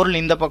 அப்ப பொருள்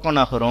இந்த பக்கம்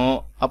நகரும்.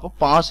 அப்ப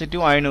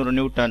பாசிட்டிவ் 500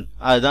 நியூட்டன்,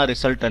 அதுதான்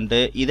ரிசல்டன்ட்.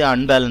 இது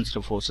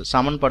அன்பேலன்ஸ்டு ஃபோர்ஸ்,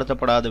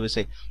 சமன்படுத்தப்படாத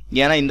விசை.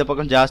 ஏன்னா இந்த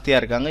பக்கம் ஜாஸ்தியா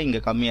இருக்காங்க,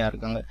 இங்க கம்மியா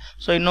இருக்காங்க.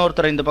 சோ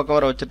இன்னொருத்தர் இந்த பக்கம்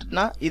வர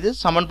வச்சுட்டுனா இது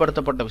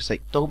சமன்படுத்தப்பட்ட விசை.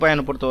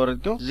 தொகுப்பயனை பொறுத்த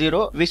வரைக்கும்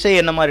 0. விசை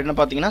என்ன மாதிரின்னு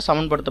பாத்தீங்கன்னா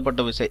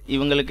சமன்படுத்தப்பட்ட விசை.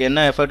 இவங்களுக்கு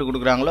என்ன எஃபர்ட்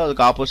கொடுக்குறாங்களோ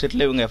அதுக்கு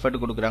ஆப்போசிட்ல இவங்க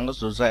எஃபர்ட் கொடுக்குறாங்க.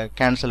 சோ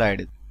கேன்சல்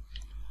ஆயிடுது.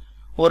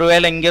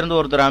 ஒருவேளை இங்க இருந்து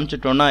ஒருத்தர்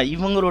அனுப்பிச்சிட்டோம்னா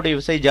இவங்களுடைய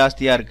விசை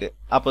ஜாஸ்தியா இருக்கு.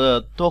 அப்ப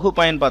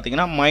தொகுப்பயன்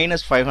பாத்தீங்கன்னா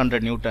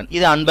 -500 நியூட்டன்.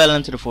 இது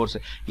அன்பேலன்ஸ்டு ஃபோர்ஸ்.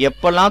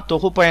 எப்பெல்லாம்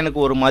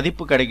தொகுப்பயனுக்கு ஒரு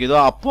மதிப்பு கிடைக்குதோ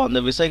அப்போ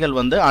அந்த விசைகள்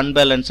வந்து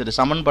அன்பேலன்ஸ்டு,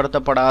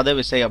 சமன்படுத்தப்படாத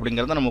விசை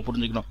அப்படிங்கறத நம்ம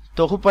புரிஞ்சுக்கணும்.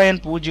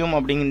 தொகுப்பயன் 0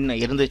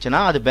 அப்படின்னு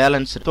இருந்துச்சுன்னா அது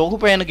பேலன்ஸ்டு.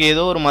 தொகுப்பயனுக்கு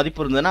ஏதோ ஒரு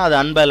மதிப்பு இருந்ததுன்னா அது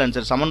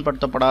அன்பேலன்ஸ்டு,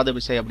 சமன்படுத்தப்படாத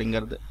விசை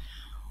அப்படிங்கிறது.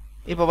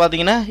 இப்ப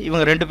பாத்தீங்கன்னா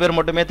இவங்க ரெண்டு பேர்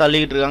மட்டுமே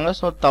தள்ளிக்கிட்டு இருக்காங்க.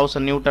 சோ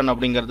 1000 நியூட்டன்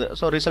அப்படிங்கிறது.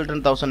 So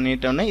resultant 1000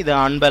 Newton. இது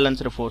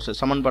அன்பேலன்ஸ்டு ஃபோர்ஸ்,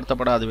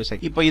 சமன்படுத்தப்படாத விசை.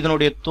 இப்ப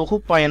இதனுடைய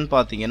தொகுப்பயன்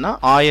பாத்தீங்கன்னா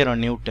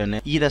 1000 நியூட்டன்.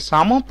 இதை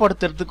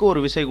சமப்படுத்துறதுக்கு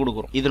ஒரு விசை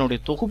கொடுக்குறோம். இதனுடைய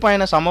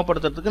தொகுப்பயனை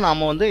சமப்படுத்துறதுக்கு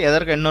நாம வந்து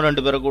எதற்கு இன்னும்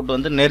 2 பேரை கூட்டு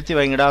வந்து நிறுத்தி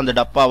வைங்கடா அந்த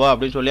டப்பாவா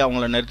அப்படின்னு சொல்லி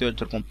அவங்கள நிறுத்தி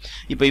வச்சிருக்கோம்.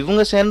 இப்ப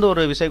இவங்க சேர்ந்து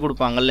ஒரு விசை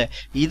கொடுப்பாங்கல்ல,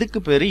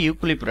 இதுக்கு பேரு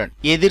ஈக்குலிபிரியன்ட்,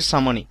 எதிர்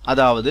சமனி.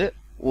 அதாவது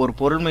ஒரு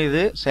பொருள் மீது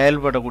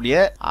செயல்படக்கூடிய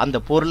அந்த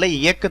பொருளை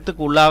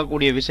இயக்கத்துக்கு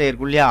உள்ளாகக்கூடிய விசை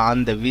இருக்கு இல்லையா,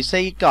 அந்த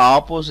விசைக்கு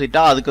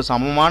ஆப்போசிட்டா அதுக்கு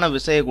சமமான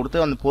விசையை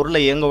கொடுத்து அந்த பொருளை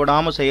இயங்க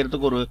விடாம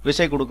செய்யறதுக்கு ஒரு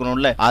விசை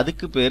கொடுக்கணும்ல,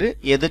 அதுக்கு பேரு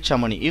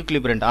எதிர்ச்சமனி,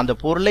 ஈக்குலிபிரியன்ட். அந்த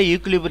பொருளை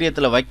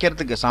ஈக்குலிபிரியத்துல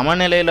வைக்கிறதுக்கு,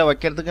 சமநிலையில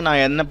வைக்கிறதுக்கு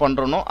நான் என்ன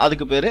பண்றேனோ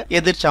அதுக்கு பேரு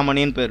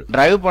எதிர்ச்சமனின்னு பேரு.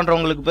 டிரைவ்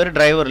பண்றவங்களுக்கு பேரு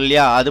டிரைவர்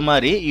இல்லையா, அது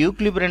மாதிரி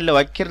ஈக்குலிபிரியன்ட்ல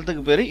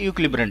வைக்கிறதுக்கு பேரு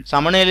ஈக்குலிபிரியன்ட்.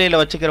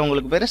 சமநிலையில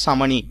வச்சுக்கிறவங்களுக்கு பேரு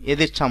சமனி,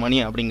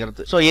 எதிர்ச்சமனி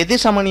அப்படிங்கிறது. சோ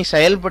எதிர் சமனி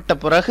செயல்பட்ட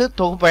பிறகு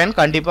தொகுப்பயன்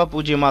கண்டிப்பா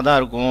 0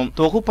 தான் இருக்கும்.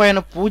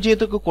 தொகுப்பயனை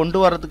 0க்கு கொண்டு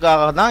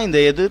வரதுக்காக தான் இந்த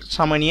எதிர்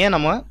சமனியை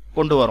நம்ம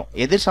கொண்டு வரும்.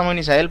 எதிர்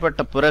சமனி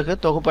செயல்பட்ட பிறகு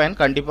தொகுப்பயன்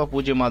கண்டிப்பா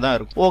 0 தான்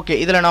இருக்கும். ஓகே,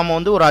 இதுல நாம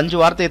வந்து ஒரு 5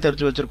 வார்த்தையை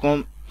தெரிஞ்சு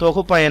வச்சிருக்கோம்.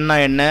 தொகுப்பயன்னா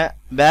என்ன,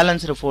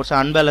 பேலன்ஸ்டு ஃபோர்ஸ்,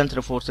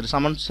 அன்பேலன்ஸ்டு ஃபோர்ஸ்,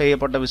 சமன்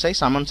செய்யப்பட்ட விசை,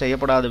 சமன்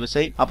செய்யப்படாத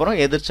விசை, அப்புறம்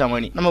எதிர்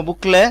சமனி. நம்ம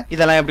புக்ல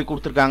இதெல்லாம் எப்படி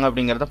கொடுத்துருக்காங்க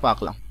அப்படிங்கறத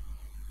பார்க்கலாம்.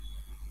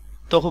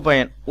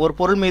 தொகுப்பயன் ஒரு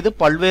பொருள் மீது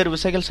பல்வேறு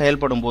விசைகள்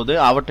செயல்படும் போது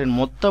அவற்றின்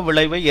மொத்த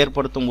விளைவை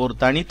ஏற்படுத்தும் ஒரு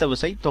தனித்த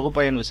விசை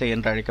தொகுப்பயன் விசை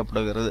என்று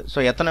அழைக்கப்படுகிறது. சோ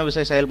எத்தனை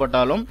விசை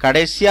செயல்பட்டாலும்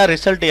கடைசியா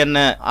ரிசல்ட் என்ன,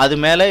 அது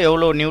மேல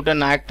எவ்வளவு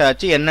நியூட்டன் ஆக்ட்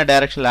ஆச்சு, என்ன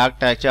டைரக்ஷன்ல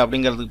ஆக்ட் ஆச்சு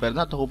அப்படிங்கிறதுக்கு பேர்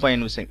தான்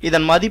தொகுப்பயன் விசை.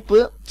 இதன் மதிப்பு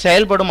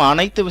செயல்படும்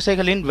அனைத்து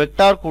விசைகளின்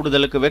வெக்டார்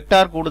கூடுதலுக்கு,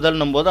 வெக்டார்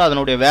கூடுதல்னும் போது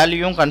அதனுடைய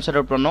வேல்யூயும்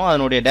கன்சிடர் பண்ணும்,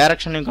 அதனுடைய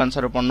டைரக்ஷனையும்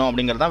கன்சிடர் பண்ணும்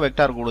அப்படிங்கிறது தான்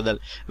வெக்டார் கூடுதல்.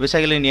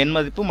 விசைகளின் எண்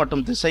மதிப்பு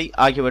மற்றும் திசை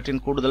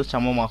ஆகியவற்றின் கூடுதல்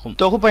சமமாகும்.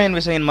 தொகுப்பயன்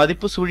விசையின்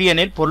மதிப்பு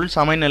சுழியனில் பொருள்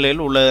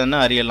சமநிலையில் உள்ளதுன்னு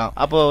அறியலாம்.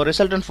 அப்போ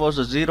ரிசல்டன்ட் ஃபோர்ஸ்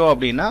 0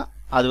 அப்படின்னா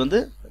அது வந்து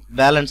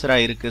பேலன்ஸரா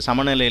இருக்கு,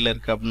 சமநிலையில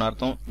இருக்கு அப்படின்னு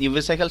அர்த்தம்.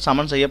 இவ்விசைகள்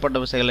சமன் செய்யப்பட்ட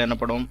விசைகள்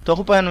எனப்படும்.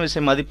 தொகுப்பயன்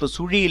விசை மதிப்பு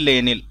சுழி இல்லை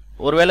எனில்,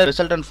 ஒருவேளை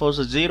ரிசல்டன்ட்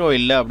ஃபோர்ஸ் 0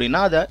 இல்ல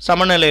அப்படின்னா அது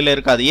சமநிலையில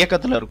இருக்காது,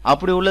 இயக்கத்துல இருக்கும்.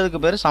 அப்படி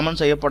உள்ளதுக்கு பேரு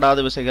சமன்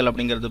செய்யப்படாத விசைகள்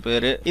அப்படிங்கிறது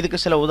பேரு.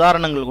 இதுக்கு சில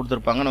உதாரணங்கள்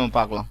கொடுத்திருப்பாங்க, நம்ம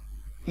பார்க்கலாம்.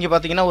 இங்க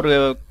பாத்தீங்கன்னா ஒரு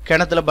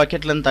கிணத்துல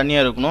பக்கெட்ல இருந்து தண்ணியா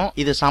இருக்கணும்.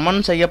 இது சமன்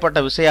செய்யப்பட்ட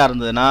விசையா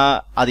இருந்ததுன்னா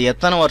அது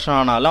எத்தனை வருஷம்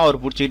ஆனாலும் அவர்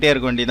புடிச்சிட்டே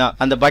இருக்க வேண்டியதான்.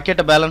 அந்த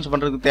பக்கெட்டை பேலன்ஸ்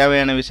பண்றதுக்கு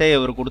தேவையான விசையை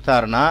அவர்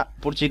கொடுத்தாருன்னா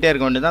புடிச்சிட்டே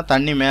இருக்க வேண்டியதான்.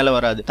 தண்ணி மேல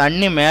வராது.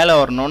 தண்ணி மேல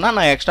வரணும்னா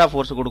நான் எக்ஸ்ட்ரா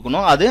ஃபோர்ஸ்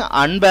கொடுக்கணும். அது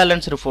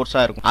அன்பேலன்ஸ்டு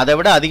ஃபோர்ஸா இருக்கும். அதை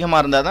விட அதிகமா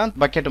இருந்தா தான்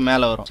பக்கெட்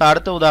மேல வரும்.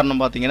 அடுத்த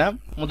உதாரணம் பாத்தீங்கன்னா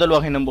முதல்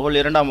வகை நெம்புகோல்,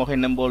 இரண்டாம் வகை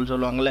நெம்புகோல்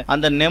சொல்லுவாங்கல்ல,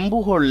 அந்த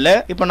நெம்புகோல்ல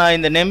இப்ப நான்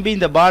இந்த நெம்பி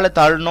இந்த பாலை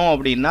தள்ளணும்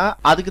அப்படின்னா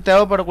அதுக்கு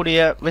தேவைப்படக்கூடிய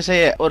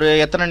விசையை ஒரு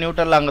எத்தனை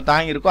நியூட்டன்ல அங்க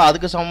தாங்கி இருக்கோ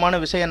அதுக்கு சமமான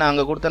விசையை நான்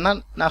அங்க கொடுத்தேன்னா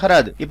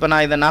நகராது. இப்ப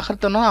நான் இதை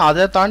நகர்த்தணும்,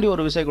 அதை தாண்டி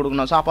ஒரு விசை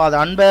கொடுக்கணும். ஸோ அப்போ அது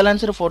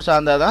அன்பேலன்ஸ்டு ஃபோர்ஸா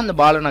இருந்தா தான் இந்த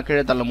பாலை நான்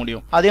கீழே தள்ள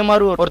முடியும். அதே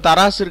மாதிரி ஒரு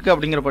தராசு இருக்கு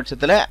அப்படிங்கிற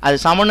பட்சத்துல அது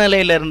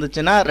சமநிலையில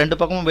இருந்துச்சுன்னா ரெண்டு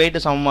பக்கமும் வெயிட்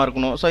சமமா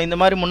இருக்கணும். ஸோ இந்த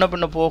மாதிரி முன்ன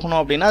பின்ன போகணும்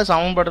அப்படின்னா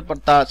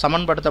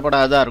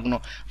சமன்படுத்தப்படாததா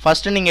இருக்கணும்.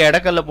 ஃபர்ஸ்ட் நீங்க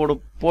இடக்கல்ல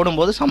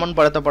போடும்போது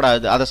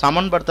சமன்படுத்தப்படாது. அதை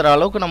சமன்படுத்துற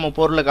அளவுக்கு நம்ம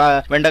பொருளை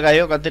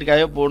வெண்டைக்காயோ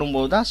கத்திரிக்காயோ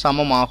போடும்போது தான்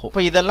சமமாகும்.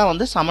 இப்போ இதெல்லாம்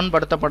வந்து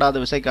சமன்படுத்தப்படாத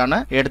விசைக்கான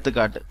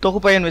எடுத்துக்காட்டு.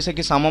 தொகுப்பயன்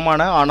விசைக்கு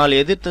சமமான ஆனால்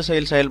எதிர்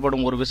திசையில்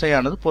செயல்படும் ஒரு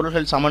விசையானது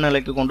பொருள்கள்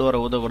சமநிலைக்கு கொண்டு வர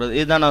உதவுகிறது.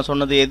 இதுதான் நான்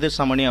சொன்னது எதிர்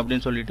சமனி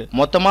அப்படின்னு சொல்லிட்டு.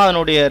 மொத்தமா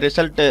அதனுடைய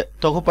ரிசல்ட்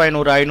தொகுப்பயன்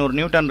ஒரு 500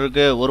 நியூட்டன்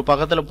இருக்கு, ஒரு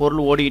பக்கத்துல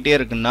பொருள் ஓடிக்கிட்டே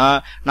இருக்குன்னா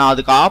நான்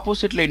அதுக்கு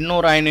ஆப்போசிட்ல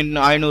இன்னொரு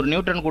 500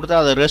 நியூட்டன் கொடுத்து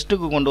அதை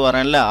ரெஸ்ட்டுக்கு கொண்டு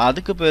வரேன்ல,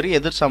 அதுக்கு பேரு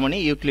எதிர் சமனி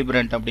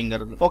ஈக்லிபிரியன்ட்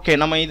அப்படிங்கிறது. ஓகே,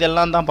 நம்ம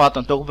இதெல்லாம் தான்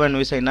பார்த்தோம்.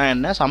 தொகுப்பயன் விசைனா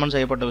என்ன, சமன்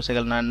செய்யப்பட்ட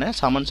விசைகள்னா என்ன,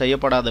 சமன்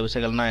செய்யப்படாத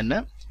விசைகள்னா என்ன,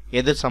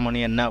 எதிர் சமனி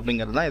என்ன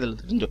அப்படிங்கிறது தான் இதில்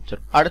தெரிஞ்சு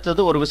வச்சிருக்கும்.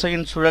 அடுத்தது ஒரு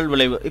விசையின் சுழல்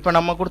விளைவு. இப்போ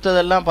நம்ம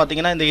கொடுத்ததெல்லாம்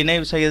பார்த்தீங்கன்னா இந்த இணை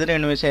விசை எதிர்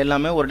இணை விசை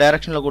எல்லாமே ஒரு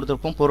டைரக்ஷனில்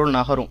கொடுத்துருப்போம், பொருள்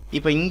நகரும்.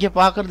 இப்போ இங்கே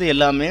பார்க்கறது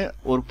எல்லாமே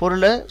ஒரு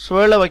பொருளை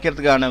சுழல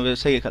வைக்கிறதுக்கான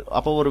விசைகள்.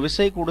 அப்போ ஒரு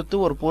விசை கொடுத்து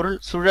ஒரு பொருள்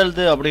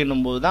சுழல்து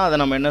அப்படின்னும் போது தான் அதை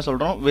நம்ம என்ன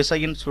சொல்றோம்,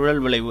 விசையின்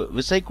சுழல் விளைவு.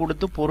 விசை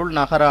கொடுத்து பொருள்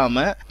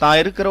நகராம தான்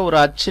இருக்கிற ஒரு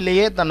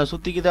அச்சிலேயே தன்னை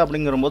சுத்திக்குது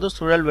அப்படிங்கிற போது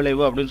சுழல்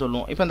விளைவு அப்படின்னு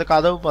சொல்லுவோம். இப்போ இந்த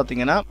கதவு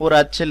பார்த்தீங்கன்னா ஒரு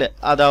அச்சில்,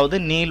 அதாவது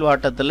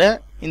நீள்வாட்டத்தில்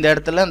இந்த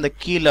இடத்துல அந்த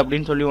கீழ்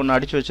அப்படின்னு சொல்லி ஒன்று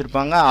அடிச்சு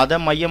வச்சிருப்பாங்க. அதை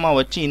மையமாக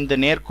வச்சு இந்த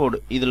நேர்கோடு,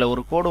 இதுல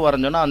ஒரு கோடு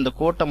வரைஞ்சோன்னா அந்த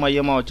கோட்டை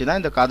மையமாக வச்சு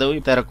தான் இந்த கதவு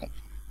திறக்கும்.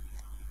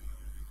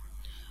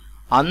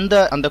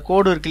 அந்த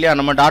கோடு இருக்கு இல்லையா,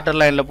 நம்ம டாட்டர்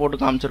லைன்ல போட்டு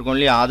காமிச்சிருக்கோம்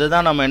இல்லையா,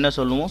 அதுதான் நம்ம என்ன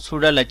சொல்லுவோம்,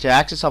 சுழல் அச்சு,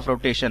 ஆக்சிஸ் ஆஃப்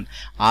ரொட்டேஷன்.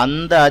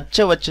 அந்த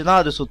அச்சை வச்சு தான்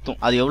அது சுத்தும்.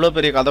 அது எவ்வளவு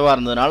பெரிய கதவா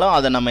இருந்ததுனாலும்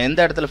அதை நம்ம எந்த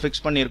இடத்துல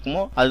ஃபிக்ஸ்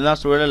பண்ணியிருக்கோமோ அதுதான்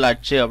சுழல்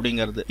அச்சு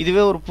அப்படிங்கிறது.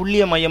 இதுவே ஒரு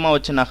புள்ளிய மையமா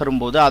வச்சு நகரும்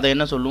போது அதை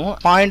என்ன சொல்லுவோம்,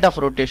 பாயிண்ட் ஆஃப்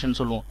ரொட்டேஷன்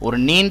சொல்லுவோம். ஒரு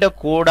நீண்ட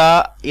கோடா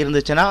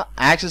இருந்துச்சுன்னா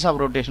ஆக்சிஸ்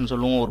ஆஃப் ரொட்டேஷன்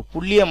சொல்லுவோம். ஒரு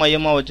புள்ளிய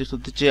மையமா வச்சு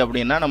சுத்துச்சு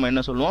அப்படின்னா நம்ம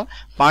என்ன சொல்லுவோம்,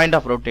 பாயிண்ட்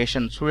ஆஃப்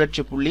ரொட்டேஷன்,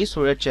 சுழற்சி புள்ளி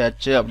சுழற்சி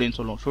அச்சு அப்படின்னு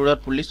சொல்லுவோம்.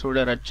 சுழற் புள்ளி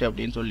சுழற் அச்சு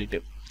அப்படின்னு சொல்லிட்டு.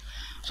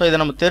 ஸோ இதை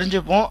நம்ம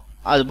தெரிஞ்சுப்போம்.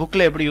 அது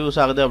புக்கில் எப்படி யூஸ்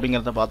ஆகுது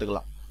அப்படிங்கிறத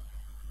பார்த்துக்கலாம்.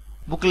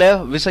 புக்கில்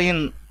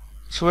விசையின்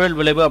சுழல்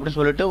விளைவு அப்படின்னு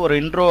சொல்லிட்டு ஒரு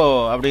இன்ட்ரோ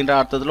அப்படின்ற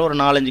அர்த்தத்தில் ஒரு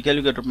 4-5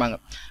 கேள்வி கேட்டிருப்பாங்க.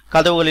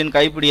 கதவுகளின்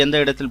கைப்பிடி எந்த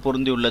இடத்தில்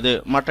பொருந்தி உள்ளது,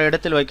 மற்ற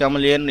இடத்தில்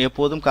வைக்காமல் ஏன்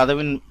எப்போதும்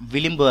கதவின்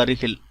விளிம்பு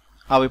அருகில்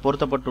அவை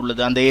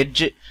பொருத்தப்பட்டுள்ளது, அந்த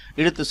எட்ஜ்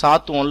இழுத்து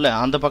சாத்துவோம்ல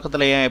அந்த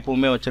பக்கத்துல ஏன்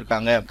எப்பவுமே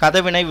வச்சிருக்காங்க,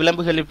 கதவினை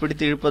விளிம்புகளில்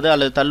பிடித்து இழுப்பது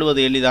அல்லது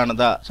தள்ளுவது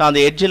எளிதானதா, ஸோ அந்த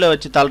எட்ஜில்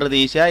வச்சு தள்ளுறது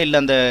ஈஸியா இல்லை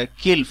அந்த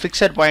கீழ்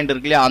ஃபிக்ஸட் பாயிண்ட்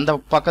இருக்கு இல்லையா அந்த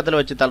பக்கத்தில்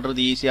வச்சு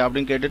தள்ளுறது ஈஸியா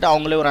அப்படின்னு கேட்டுட்டு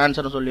அவங்களே ஒரு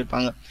ஆன்சரும்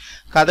சொல்லியிருப்பாங்க.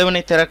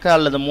 கதவினை திறக்க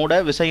அல்லது மூட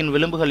விசையின்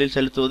விளிம்புகளில்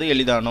செலுத்துவது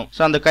எளிதானோ,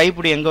 ஸோ அந்த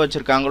கைப்பிடி எங்க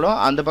வச்சிருக்காங்களோ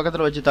அந்த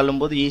பக்கத்தில் வச்சு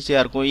தள்ளும்போது ஈஸியா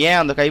இருக்கும். ஏன்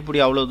அந்த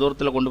கைப்பிடி அவ்வளவு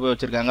தூரத்தில் கொண்டு போய்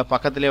வச்சிருக்காங்க,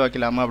 பக்கத்திலே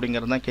வைக்கலாமா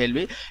அப்படிங்கிறது தான்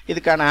கேள்வி.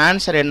 இதுக்கான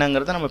ஆன்சர்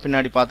என்னங்கிறத நம்ம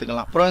பின்னாடி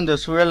பார்த்துக்கலாம். அப்புறம் இந்த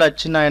சுழல்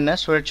அச்சுனா என்ன,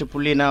 சுழற்சி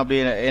புள்ளினா அப்படி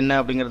என்ன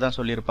அப்படிங்கறத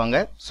சொல்லியிருப்பாங்க.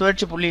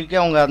 சுழற்சி புள்ளிக்கு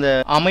அவங்க அந்த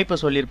அமைப்பை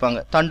சொல்லியிருப்பாங்க.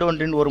 தண்டு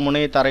ஒன்றின் ஒரு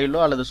முனையை தரையிலோ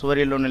அல்லது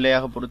சுவரிலோ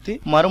நிலையாக பொருத்தி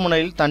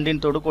மறுமுனையில்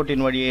தண்டின்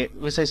தொடுக்கோட்டின் வழியே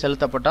விசை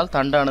செலுத்தப்பட்டால்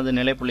தண்டானது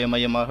நிலைப்புள்ளிய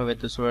மையமாக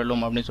வைத்து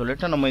சுழலும் அப்படின்னு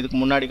சொல்லிட்டு நம்ம இதுக்கு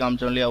முன்னாடி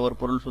காமிச்சோம் இல்லையா ஒரு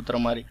பொருள் சுத்துற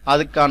மாதிரி,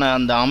 அதுக்கான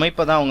அந்த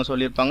அமைப்பை தான் அவங்க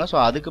சொல்லியிருப்பாங்க. ஸோ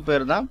அதுக்கு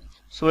பேர் தான்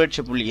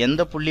சுழற்சி புள்ளி.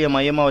 எந்த புள்ளியை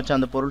மையமா வச்சு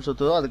அந்த பொருள்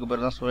சுத்துதோ அதுக்கு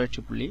பேர் தான்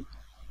சுழற்சி புள்ளி.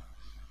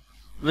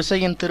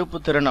 விசையின் திருப்பு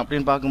திறன்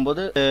அப்படின்னு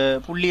பார்க்கும்போது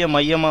புள்ளிய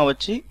மையமா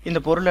வச்சு இந்த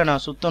பொருளை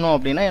நான் சுத்தணும்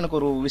அப்படின்னா எனக்கு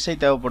ஒரு விசை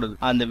தேவைப்படுது.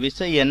 அந்த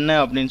விசை என்ன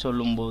அப்படின்னு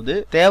சொல்லும் போது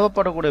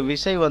தேவைப்படக்கூடிய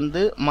விசை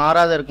வந்து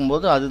மாறாத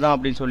இருக்கும்போது அதுதான்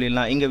அப்படின்னு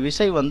சொல்லிடலாம். இங்க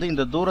விசை வந்து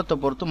இந்த தூரத்தை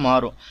பொறுத்து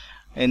மாறும்.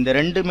 இந்த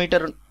 2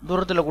 மீட்டர்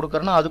தூரத்தில்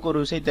கொடுக்கறனா அதுக்கு ஒரு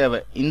விசை தேவை,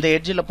 இந்த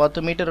எட்ஜில்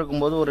 10 மீட்டர்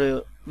இருக்கும்போது ஒரு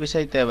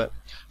விசை தேவை.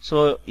 ஸோ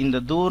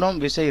இந்த தூரம்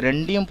விசை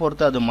ரெண்டையும்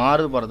பொறுத்து அது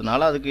மாறு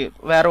போகிறதுனால அதுக்கு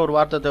வேற ஒரு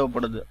வார்த்தை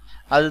தேவைப்படுது.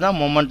 அதுதான்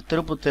மொமெண்ட்,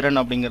 திருப்பு திறன்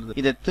அப்படிங்கிறது.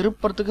 இதை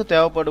திருப்பறதுக்கு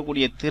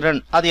தேவைப்படக்கூடிய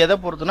திறன் அது எதை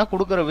பொறுத்துனா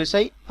கொடுக்குற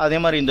விசை அதே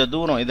மாதிரி இந்த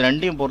தூரம் இது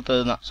ரெண்டையும்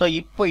பொறுத்தது தான். ஸோ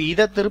இப்போ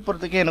இதை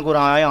திருப்பறதுக்கு எனக்கு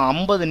ஒரு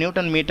 50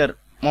 நியூட்டன் மீட்டர்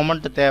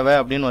மொமெண்ட் தேவை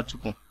அப்படின்னு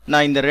வச்சுப்போம்.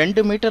 நான் இந்த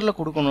 2 மீட்டர்ல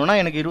கொடுக்கணும்னா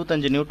எனக்கு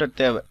 25 நியூட்டன்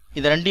தேவை.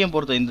 இது ரெண்டையும்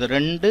பொறுத்து இந்த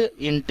 2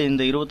 ×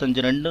 இந்த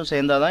 25 ரெண்டும்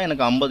சேர்ந்தாதான்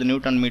எனக்கு 50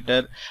 நியூட்டன்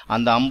மீட்டர்.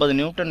 அந்த 50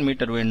 நியூட்டன்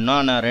மீட்டர் வேணும்னா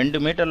நான்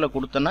 2 மீட்டர்ல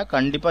கொடுத்தேன்னா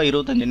கண்டிப்பா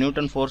 25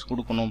 நியூட்டன் ஃபோர்ஸ்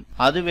கொடுக்கணும்.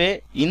 அதுவே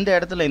இந்த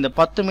இடத்துல இந்த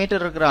 10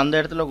 மீட்டர் இருக்கிற அந்த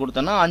இடத்துல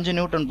கொடுத்தேன்னா 5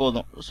 நியூட்டன்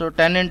போதும். So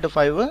 10 ×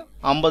 5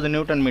 50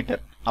 Newton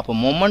metre. அப்போ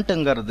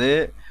மொமெண்ட்டுங்கிறது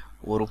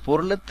ஒரு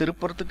பொருளை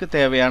திருப்பறதுக்கு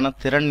தேவையான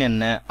திறன்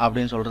என்ன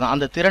அப்படின்னு சொல்றது.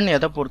 அந்த திறன்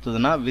எதை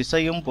பொறுத்ததுன்னா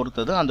விசையும்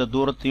பொறுத்தது, அந்த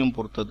தூரத்தையும்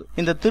பொறுத்தது.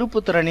 இந்த திருப்பு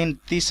திறனின்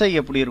திசை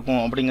எப்படி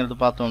இருக்கும் அப்படிங்கறது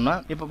பார்த்தோம்னா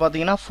இப்ப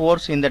பாத்தீங்கன்னா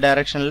ஃபோர்ஸ் இந்த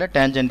டைரக்ஷன்ல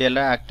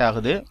டேஞ்சென்டியலா ஆக்ட்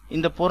ஆகுது.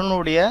 இந்த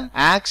பொருளுடைய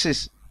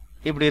ஆக்சிஸ்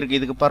இப்படி இருக்கு,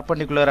 இதுக்கு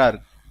பர்பெண்டிகுலரா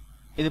இருக்கு.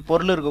 இது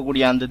பொருள்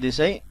இருக்கக்கூடிய அந்த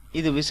திசை,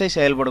 இது விசை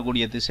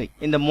செயல்படக்கூடிய திசை.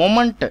 இந்த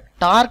மொமெண்ட்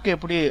டார்க்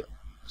எப்படி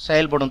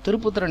செயல்படும்,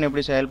 திருப்புத்திறன்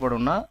எப்படி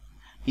செயல்படும்னா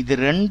இது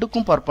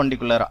ரெண்டுக்கும்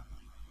பர்பெண்டிகுலரா.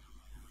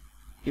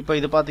 இப்போ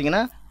இது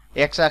பாத்தீங்கன்னா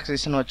எக்ஸ்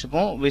ஆக்சிஸ்ன்னு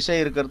வச்சுப்போம், விசை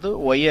இருக்கிறது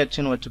ஒய்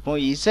அச்சுன்னு வச்சுப்போம்.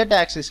 இசட்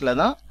ஆக்சிஸ்ல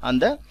தான்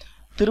அந்த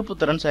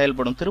திருப்புத்திறன்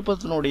செயல்படும்.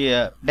 திருப்பத்தினுடைய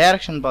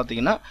டைரக்ஷன்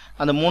பார்த்தீங்கன்னா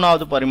அந்த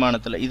மூணாவது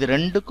பரிமாணத்தில். இது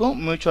ரெண்டுக்கும்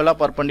மியூச்சுவலா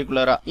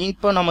பர்பெண்டிகுலரா.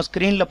 இப்போ நம்ம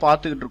ஸ்கிரீன்ல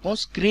பார்த்துக்கிட்டு இருக்கோம்.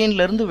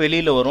 ஸ்கிரீன்ல இருந்து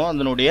வெளியில வரும்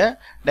அதனுடைய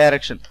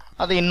டைரக்ஷன்.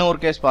 அதை இன்னொரு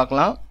கேஸ்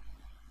பார்க்கலாம்.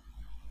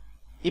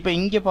 இப்போ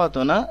இங்க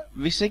பார்த்தோம்னா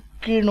விசை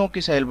கீழ்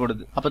நோக்கி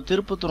செயல்படுது. அப்ப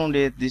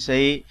திருப்பத்தினுடைய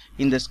திசை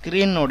இந்த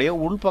ஸ்கிரீனுடைய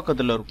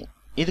உள்பக்கத்தில் இருக்கும்.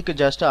 இதுக்கு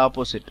ஜஸ்ட்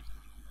ஆப்போசிட்.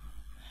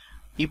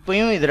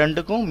 இப்பயும் இது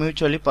ரெண்டுக்கும்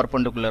மியூச்சுவலி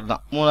பர்பெண்டிகுலர்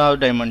தான் மூணாவது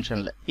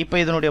டைமென்ஷன்ல. இப்போ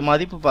இதனுடைய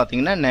மதிப்பு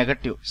பாத்தீங்கன்னா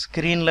நெகட்டிவ்.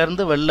 ஸ்கிரீன்ல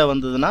இருந்து வெளில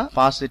வந்ததுன்னா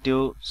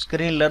பாசிட்டிவ்,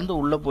 ஸ்கிரீன்ல இருந்து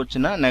உள்ள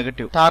போச்சுன்னா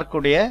நெகட்டிவ்.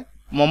 டார்க்குடைய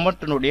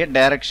மொமெண்ட்டினுடைய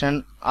டைரக்ஷன்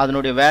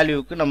அதனுடைய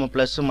வேல்யூக்கு நம்ம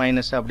பிளஸ்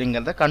மைனஸ்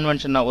அப்படிங்கறத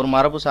கன்வென்ஷனா ஒரு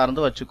மரபு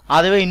சார்ந்து வச்சுக்கோ.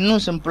 அதுவே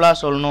இன்னும் சிம்பிளா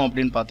சொல்லணும்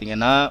அப்படின்னு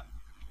பாத்தீங்கன்னா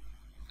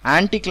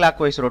ஆன்டி கிளாக்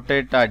வைஸ்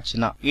ரொட்டேட்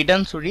ஆச்சுன்னா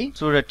இடன்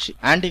சுழற்சி.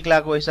 ஆன்டி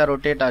கிளாக் வைஸா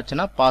ரொட்டேட்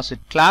ஆச்சுன்னா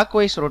பாசிட்டிவ், கிளாக்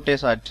வைஸ்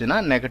ரொட்டேட் ஆச்சுன்னா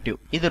நெகட்டிவ்.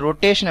 இது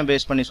ரொட்டேஷனை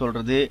பேஸ் பண்ணி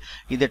சொல்றது.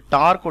 இது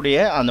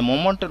டார்க்குடைய அந்த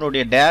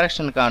மொமெண்டனுடைய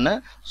டைரக்ஷனுக்கான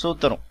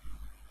சூத்திரம்.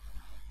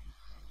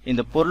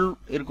 இந்த பொருள்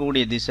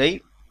இருக்கக்கூடிய திசை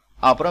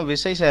அப்புறம்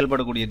விசை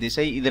செயல்படக்கூடிய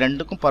திசை இது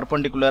ரெண்டுக்கும்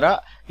பர்பெண்டிகுலரா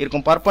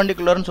இருக்கும்.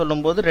 பர்பெண்டிகுலர்னு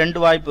சொல்லும்போது ரெண்டு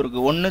வாய்ப்பு இருக்கு.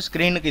 ஒன்னு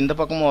ஸ்கிரீனுக்கு இந்த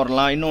பக்கமும்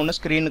வரலாம், இன்னொன்னு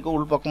ஸ்கிரீனுக்கு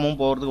உள் பக்கமும்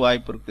போறதுக்கு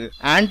வாய்ப்பு இருக்கு.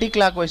 ஆன்டி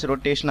கிளாக் வைஸ்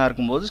ரொட்டேஷனா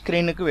இருக்கும்போது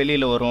ஸ்கிரீனுக்கு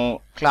வெளியில வரும்,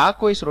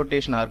 கிளாக் வைஸ்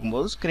ரொட்டேஷனா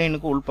இருக்கும்போது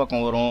ஸ்கிரீனுக்கு உள்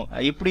பக்கம் வரும்.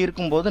 இப்படி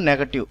இருக்கும்போது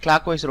நெகட்டிவ்.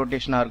 கிளாக் வைஸ்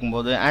ரொட்டேஷனா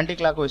இருக்கும்போது, ஆன்டி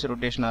கிளாக் வைஸ்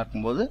ரொட்டேஷனா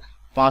இருக்கும்போது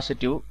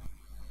பாசிட்டிவ்.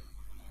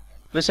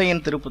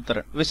 விசையின்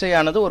திருப்புத்திறன்.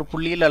 விசையானது ஒரு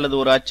புள்ளியில் அல்லது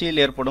ஒரு அச்சில்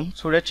ஏற்படும்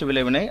சுழற்சி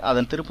விளைவினை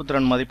அதன்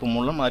திருப்புத்திறன் மதிப்பு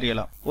மூலம்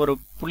அறியலாம். ஒரு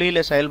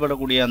புள்ளியில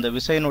செயல்படக்கூடிய அந்த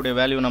விசையினுடைய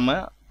வேல்யூ நம்ம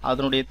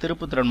அதனுடைய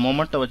திருப்புத்திறன்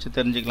மொமெண்ட்டை வச்சு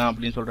தெரிஞ்சுக்கலாம்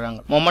அப்படின்னு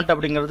சொல்றாங்க. மொமெண்ட்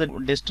அப்படிங்கிறது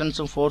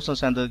டிஸ்டன்ஸும் ஃபோர்ஸும்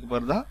சேர்ந்ததுக்கு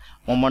பிறகு தான்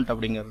மொமெண்ட்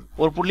அப்படிங்கிறது.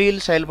 ஒரு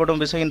புள்ளியில்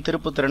செயல்படும் விசையின்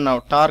திருப்புத்திறன்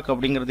டார்க்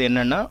அப்படிங்கிறது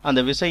என்னன்னா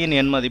அந்த விசையின்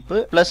எண் மதிப்பு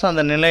பிளஸ்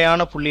அந்த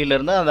நிலையான புள்ளியில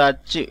இருந்து அந்த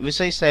அச்சு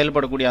விசை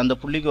செயல்படக்கூடிய அந்த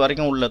புள்ளிக்கு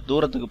வரைக்கும் உள்ள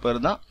தூரத்துக்கு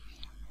பேர் தான்.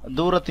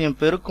 தூரத்தையும்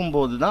பெருக்கும்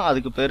போது தான்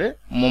அதுக்கு பேரு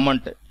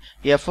மொமெண்ட்.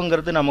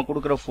 எஃப்ங்கிறது நம்ம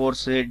கொடுக்குற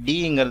ஃபோர்ஸ்,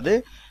 டிங்கிறது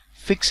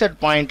ஃபிக்ஸட்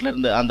பாயிண்ட்ல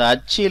இருந்து அந்த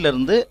அச்சில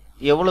இருந்து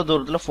எவ்வளவு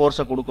தூரத்துல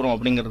ஃபோர்ஸை கொடுக்குறோம்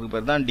அப்படிங்கிறதுக்கு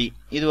பேர் தான் டி.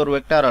 இது ஒரு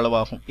வெக்டார்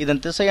அளவாகும்.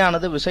 இதன்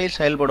திசையானது விசையில்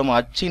செயல்படும்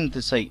அச்சின்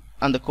திசை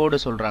அந்த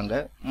கோடு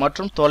சொல்றாங்க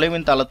மற்றும்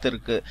தொலைவின்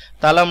தளத்திற்கு.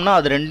 தளம்னா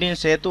அது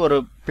ரெண்டையும் சேர்த்து ஒரு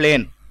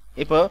பிளேன்.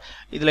 இப்போ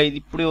இதுல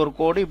இப்படி ஒரு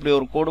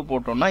கோடு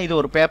போட்டோம்னா இது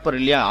ஒரு பேப்பர்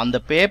இல்லையா, அந்த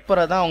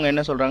பேப்பரை தான் அவங்க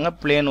என்ன சொல்றாங்க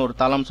பிளேன் ஒரு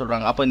தளம்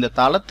சொல்றாங்க. அப்ப இந்த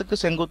தளத்துக்கு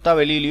செங்குத்தா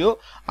வெளியிலயோ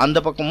அந்த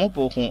பக்கமும்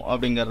போகும்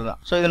அப்படிங்கிறது தான்.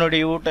 ஸோ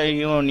இதனுடைய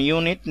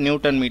யூனிட்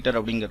நியூட்டன் மீட்டர்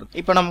அப்படிங்கிறது.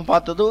 இப்போ நம்ம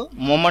பார்த்தது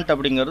மொமெண்ட்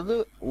அப்படிங்கிறது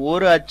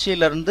ஒரு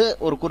அச்சில இருந்து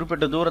ஒரு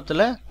குறிப்பிட்ட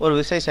தூரத்துல ஒரு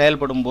விசை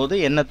செயல்படும் போது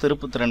என்ன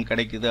திருப்புத்திறன்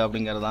கிடைக்குது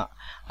அப்படிங்கிறது தான்.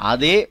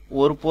 அதே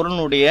ஒரு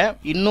பொருளுடைய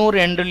இன்னொரு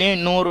எண்டுலயும்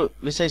இன்னொரு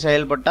விசை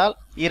செயல்பட்டால்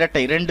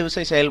இரட்டை, ரெண்டு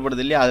விசை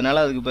செயல்படுது இல்லையா,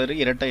 அதனால அதுக்கு பேரு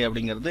இரட்டை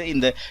அப்படிங்கிறது.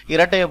 இந்த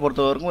இரட்டையை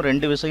பொறுத்த வரைக்கும்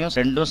ரெண்டு விசையும்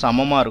ரெண்டும்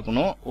சமமா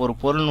இருக்கணும். ஒரு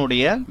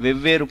பொருளுடைய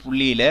வெவ்வேறு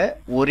புள்ளியில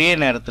ஒரே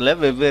நேரத்துல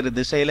வெவ்வேறு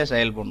திசையில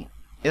செயல்படணும்.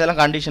 இதெல்லாம்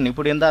கண்டிஷன்.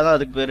 இப்படி இருந்தால் தான்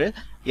அதுக்கு பேரு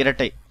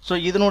இரட்டை. ஸோ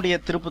இதனுடைய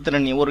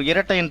திருப்புத்திறன், ஒரு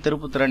இரட்டையின்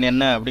திருப்புத்திறன்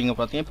என்ன அப்படிங்க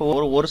பார்த்தீங்கன்னா,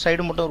 இப்போ ஒரு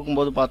சைடு மட்டும்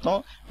இருக்கும்போது பார்த்தோம்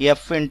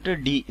எஃப் இன்ட்டு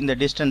டி, இந்த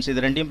டிஸ்டன்ஸ்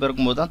இது ரெண்டையும்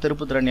பெருக்கும்போது தான்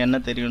திருப்புத்திறன் என்ன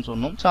தெரியும்னு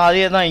சொன்னோம். ஸோ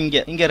அதே தான்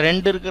இங்கே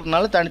ரெண்டு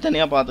இருக்கிறதுனால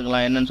தனித்தனியாக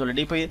பார்த்துக்கலாம் என்னன்னு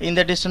சொல்லிட்டு. இப்போ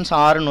இந்த டிஸ்டன்ஸ்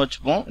 6ன்னு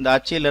வச்சுப்போம். இந்த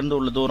அச்சியிலேருந்து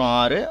உள்ள தூரம்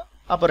 6.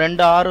 அப்போ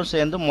ரெண்டு 6ம்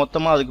சேர்ந்து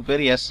மொத்தமாக அதுக்கு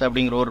பேர் எஸ்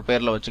அப்படிங்கிற ஒரு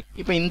பேரில் வச்சு.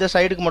 இப்போ இந்த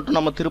சைடுக்கு மட்டும்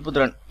நம்ம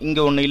திருப்புத்திறன்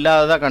இங்கே ஒன்று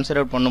இல்லாததாக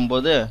கன்சிடர்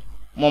பண்ணும்போது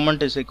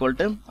moment is equal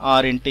to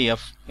R into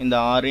F. இந்த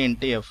ஆர்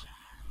இன்ட்டு எஃப்.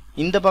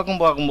 இந்த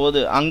பக்கம் பார்க்கும்போது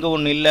அங்கே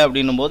ஒன்று இல்லை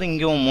அப்படின்னும் போது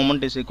இங்கேயும்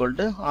moment is equal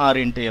to R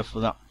into F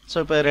தான். ஸோ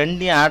இப்போ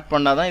ரெண்டையும் ஆட்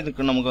பண்ணால் தான்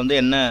இதுக்கு நமக்கு வந்து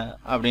என்ன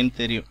அப்படின்னு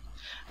தெரியும்.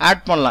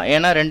 ஆட் பண்ணலாம்,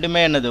 ஏன்னா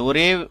ரெண்டுமே என்னது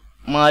ஒரே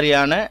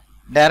மாதிரியான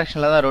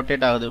டைரக்ஷனில் தான்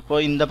ரொட்டேட் ஆகுது. இப்போ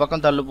இந்த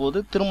பக்கம் தள்ளு போகுது,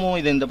 திரும்பவும்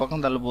இது இந்த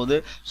பக்கம் தள்ளு போகுது.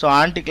 ஸோ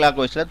ஆன்டி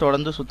கிளாக் வைஸில்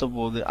தொடர்ந்து சுற்ற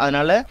போகுது,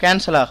 அதனால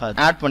கேன்சல் ஆகாது,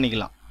 ஆட்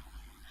பண்ணிக்கலாம்.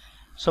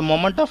 So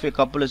moment of a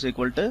couple is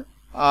equal to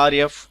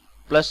RF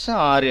plus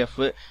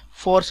RF.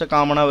 ஃபோர்ஸை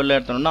காமனாக வெளில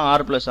எடுத்தோம்னா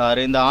ஆர் ப்ளஸ்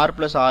ஆர். இந்த ஆர்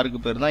ப்ளஸ்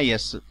ஆருக்கு பேர் தான்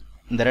எஸ்.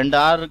 இந்த ரெண்டு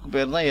ஆருக்கு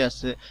பேர் தான்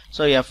S.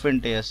 So F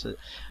into S.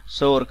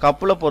 So ஒரு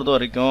கப்புளை பொறுத்த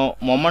வரைக்கும்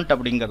மொமெண்ட்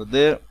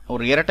அப்படிங்கிறது,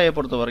 ஒரு இரட்டையை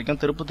பொறுத்த வரைக்கும்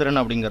திருப்புத்திறன்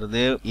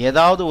அப்படிங்கிறது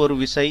ஏதாவது ஒரு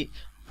விசை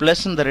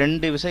பிளஸ் இந்த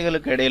ரெண்டு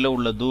விசைகளுக்கு இடையில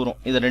உள்ள தூரம்,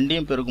 இது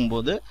ரெண்டையும்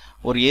பெருக்கும்போது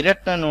ஒரு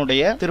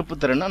இரட்டனுடைய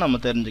திருப்புத்திறனை நம்ம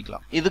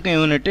தெரிஞ்சுக்கலாம். இதுக்கு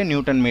யூனிட்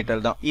நியூட்டன்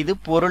மீட்டர் தான். இது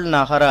பொருள்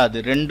நகராது.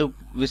 ரெண்டு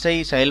விசை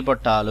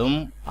செயல்பட்டாலும்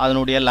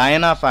அதனுடைய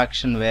லைன் ஆஃப்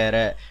ஆக்ஷன் வேற.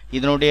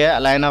 இதனுடைய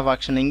லைன் ஆஃப்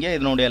ஆக்ஷன் இங்கே,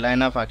 இதனுடைய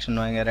லைன் ஆஃப் ஆக்ஷன்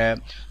வேற.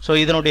 ஸோ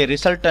இதனுடைய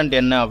ரிசல்டன்ட்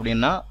என்ன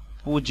அப்படின்னா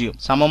 0.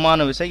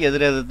 சமமான விசை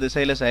எதிரெதிர்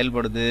திசையில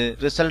செயல்படுது.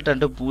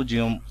 ரிசல்டன்ட்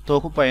 0,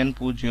 தொகுப்பயன்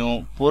 0.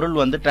 பொருள்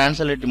வந்து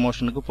டிரான்ஸ்லேட்டிவ்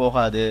மோஷனுக்கு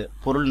போகாது,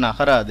 பொருள்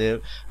நகராது,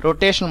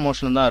 ரொட்டேஷன்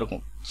மோஷன் தான்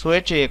இருக்கும்,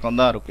 சுழற்சி இயக்கம்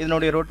தான் இருக்கும்.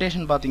 இதனுடைய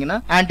ரொட்டேஷன் பாத்தீங்கன்னா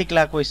ஆன்டி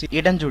கிளாக் வைஸ்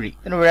இடஞ்சுழி.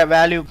 இதனுடைய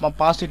வேல்யூ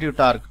பாசிட்டிவ்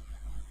டார்க்.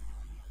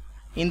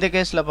 இந்த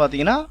கேஸ்ல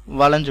பாத்தீங்கன்னா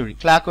வலஞ்சுழி.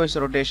 கிளாக் வைஸ்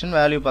ரொட்டேஷன்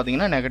வேல்யூ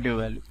பாத்தீங்கன்னா நெகட்டிவ்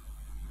வேல்யூ.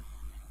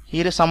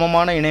 இரு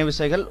சமமான இணை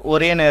விசைகள்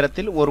ஒரே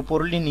நேரத்தில் ஒரு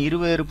பொருளின்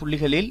இருவேறு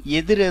புள்ளிகளில்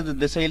எதிர்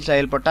திசையில்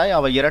செயல்பட்டால்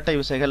அவை இரட்டை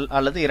விசைகள்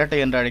அல்லது இரட்டை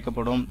என்று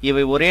அழைக்கப்படும்.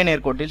 இவை ஒரே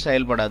நேர்கோட்டில்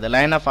செயல்படாது.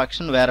 லைன் ஆஃப்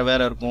ஆக்ஷன் வேற வேற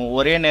இருக்கும்.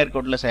 ஒரே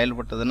நேர்கோட்டில்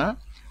செயல்பட்டதுன்னா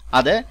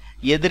அதை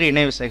எதிர்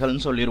இணை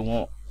விசைகள்னு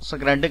சொல்லிடுவோம்.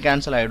 ரெண்டு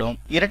கேன்சல் ஆயிடும்.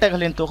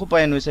 இரட்டைகளின்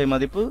தொகுப்பயன் விசை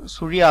மதிப்பு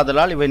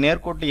சுழியாதலால் இவை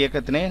நேர்கோட்டு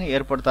இயக்கத்தினை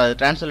ஏற்படுத்தாது.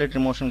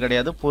 டிரான்ஸ்லேட்டரி மோஷன்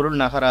கிடையாது, பொருள்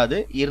நகராது,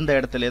 இருந்த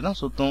இடத்திலே தான்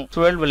சுத்தும்,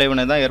 சுழல்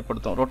விளைவினை தான்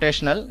ஏற்படுத்தும்,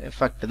 ரொட்டேஷனல்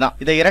எஃபெக்ட் தான்.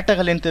 இதை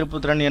இரட்டைகளின்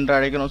திருப்புத்திறன் என்று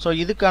அழைக்கிறோம். ஸோ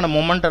இதுக்கான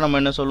மொமெண்ட்டை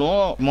நம்ம என்ன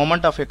சொல்லுவோம்,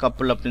 மொமெண்ட் ஆஃப் எ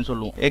கப்புள் அப்படின்னு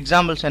சொல்லுவோம்.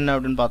 எக்ஸாம்பிள்ஸ் என்ன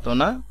அப்படின்னு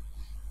பார்த்தோம்னா,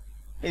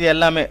 இது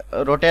எல்லாமே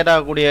ரொட்டேட்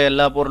ஆகக்கூடிய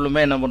எல்லா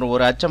பொருளுமே என்ன பண்ணுறோம்,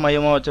 ஒரு அச்ச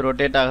மையமாக வச்சு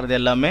ரொட்டேட் ஆகிறது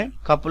எல்லாமே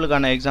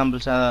கப்பலுக்கான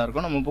எக்ஸாம்பிள்ஸாக தான்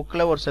இருக்கும். நம்ம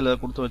புக்கில் ஒரு சில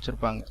கொடுத்து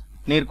வச்சுருப்பாங்க.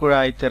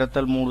 நீர்க்குழாய்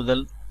திறத்தல்,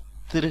 மூடுதல்,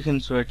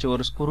 திருகின் சுழற்சி,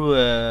 ஒரு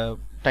ஸ்க்ரூவை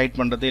டைட்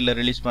பண்ணுறது இல்லை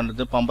ரிலீஸ்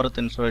பண்ணுறது,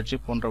 பம்பரத்தின் சுழற்சி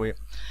போன்றவை.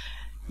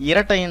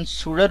 இரட்டையின்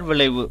சுழற்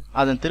விளைவு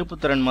அதன்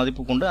திருப்புத்திறன்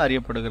மதிப்பு கொண்டு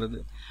அறியப்படுகிறது.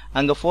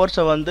 அங்கே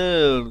ஃபோர்ஸை வந்து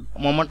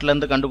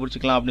மொமெண்ட்லேருந்து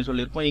கண்டுபிடிச்சிக்கலாம் அப்படின்னு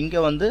சொல்லியிருப்போம். இங்கே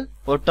வந்து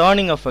ஒரு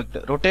டேர்னிங் எஃபெக்ட்,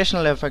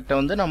 ரொட்டேஷனல் எஃபெக்டை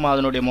வந்து நம்ம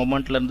அதனுடைய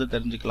மொமெண்ட்லேருந்து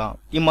தெரிஞ்சுக்கலாம்.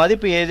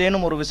 இம்மதிப்பு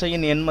ஏதேனும் ஒரு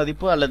விசையின் எண்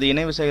மதிப்பு அல்லது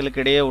இணை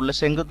விசைகளுக்கு இடையே உள்ள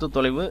செங்குத்து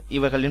தொலைவு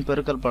இவைகளின்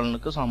பெருக்கல்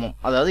பலனுக்கு சமம்.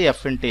 அதாவது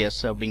F×S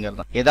அப்படிங்கிறது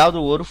தான். ஏதாவது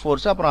ஒரு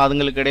ஃபோர்ஸ் அப்புறம்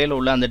அதுங்களுக்கு இடையில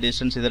உள்ள அந்த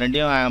டிஸ்டன்ஸ், இது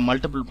ரெண்டையும்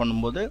மல்டிபிள்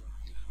பண்ணும்போது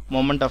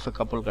மொமெண்ட் ஆஃப் எ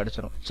கப்பல்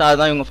கிடைச்சிடும். ஸோ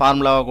அதுதான் இவங்க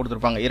ஃபார்முலாவாக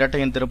கொடுத்துருப்பாங்க.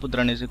 இரட்டையின்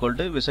திருப்புத்திறன்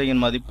 =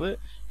 விசையின் மதிப்பு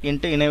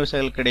இன்ட்டு இணை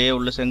விசைகளுக்கு இடையே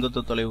உள்ள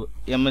செங்குத்து தொலைவு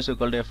M =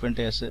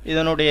 F×S.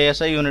 இதனுடைய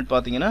SI யூனிட்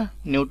பார்த்தீங்கன்னா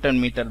நியூட்டன்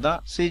மீட்டர் தான்.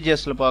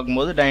 CGSல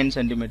பார்க்கும்போது 9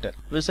 சென்டிமீட்டர்.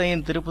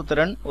 விசையின்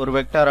திருப்புத்திறன் ஒரு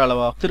வெக்டார்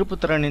அளவாகும்.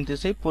 திருப்புத்திறனின்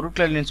திசை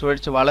பொருட்களின்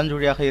சுழற்சி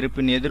வலஞ்சுழியாக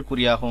இருப்பின்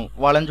எதிர்குறியாகும்.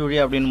 வலஞ்சுழி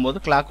அப்படின்னும்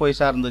போது கிளாக்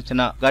வைஸா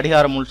இருந்துச்சுன்னா,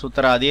 கடிகார முள்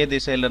சுத்துற அதே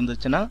திசையில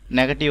இருந்துச்சுன்னா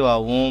நெகட்டிவ்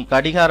ஆகும்.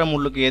 கடிகார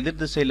முள்ளுக்கு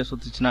எதிர் திசையில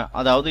சுத்துச்சுன்னா,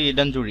 அதாவது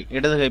இடஞ்சுழி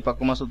இடது கை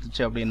பக்கமா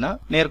சுத்துச்சு அப்படின்னா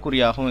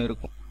நேர்குறியாகவும்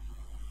இருக்கும்.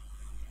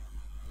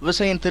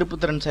 விசையின்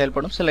திருப்புத்திறன்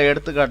செயல்படும் சில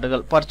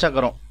எடுத்துக்காட்டுகள்.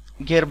 பற்சக்கரம்,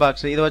 கியர்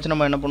பாக்ஸ், இதை வச்சு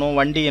நம்ம என்ன பண்ணுவோம்,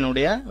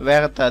 வண்டியினுடைய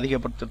வேகத்தை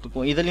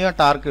அதிகப்படுத்துறதுக்கும். இதுலயும்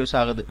டார்க் யூஸ்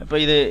ஆகுது. இப்போ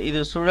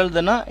இது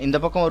சுழல்துன்னா இந்த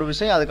பக்கம் ஒரு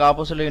விசை, அதுக்கு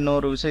ஆப்போசிட்ல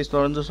இன்னொரு விசை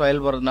தொடர்ந்து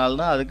செயல்படுறதுனால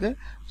தான் அதுக்கு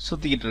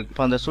சுத்திக்கிட்டு இருக்கு.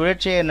 இப்போ அந்த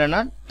சுழற்சியை என்னன்னா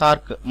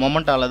டார்க்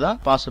மொமெண்டால தான்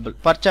பாசிபிள்.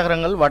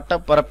 பற்சக்கரங்கள் வட்ட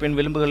பரப்பின்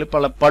விளிம்புகளில்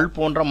பல பல்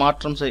போன்ற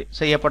மாற்றம்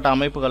செய்யப்பட்ட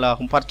அமைப்புகள்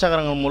ஆகும்.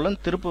 பற்சக்கரங்கள் மூலம்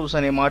திருப்பு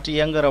விசையை மாற்றி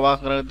இயங்குகிற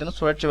வாகனத்தின்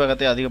சுழற்சி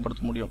வேகத்தை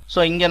அதிகப்படுத்த முடியும். ஸோ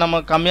இங்க நம்ம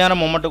கம்மியான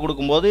மொமெண்ட்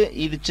கொடுக்கும்போது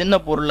இது சின்ன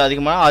பொருள்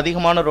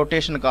அதிகமான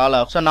ரொட்டேஷனுக்கு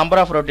ஆளாகும். ஸோ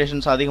நம்பர் ஆஃப்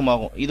ரொட்டேஷன்ஸ்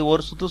அதிகமாகும். இது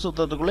ஒரு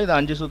சுத்தத்துக்குள்ள இது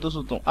 5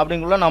 சுத்தும்.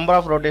 அப்படிங்குள்ள நம்பர்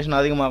ஆஃப் ரொட்டேஷன்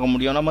அதிகமாக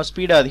முடியும். நம்ம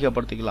ஸ்பீடை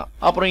அதிகப்படுத்திக்கலாம்.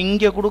 அப்புறம்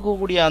இங்க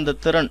கொடுக்கக்கூடிய அந்த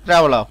திறன்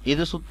டிராவல் ஆகும்.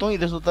 இது சுத்தும்,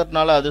 இது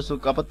சுத்தறதுனால அது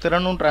அப்ப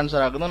திறனும்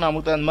டிரான்ஸ்ஃபர் ஆகுது.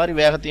 நமக்கு அந்த மாதிரி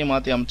வேகத்தையும்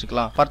மாற்றி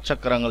அமைச்சுக்கலாம்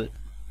பற்சக்கரங்கள்.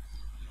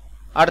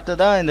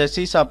 அடுத்ததா இந்த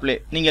சீசா பிளே.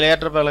 நீங்கள்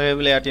ஏற்ற பலகை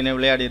விளையாட்டினை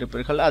விளையாடி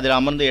இருப்பீர்கள். அதில்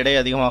அமர்ந்து எடை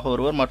அதிகமாக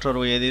ஒருவர்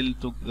மற்றொரு எதில்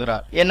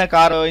தூக்குகிறார். என்ன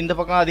காரணம், இந்த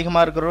பக்கம் அதிகமா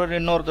இருக்கிறவர்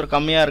இன்னொருத்தர்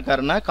கம்மியா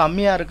இருக்காருன்னா,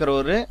 கம்மியா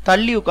இருக்கிறவரு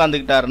தள்ளி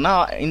உட்கார்ந்துக்கிட்டாருன்னா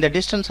இந்த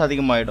டிஸ்டன்ஸ்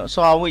அதிகமாயிடும்.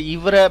 ஸோ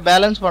இவரை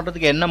பேலன்ஸ்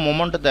பண்றதுக்கு என்ன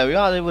மொமெண்ட்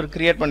தேவையோ அதை இவர்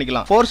கிரியேட்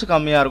பண்ணிக்கலாம். ஃபோர்ஸ்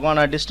கம்மியா இருக்கும்,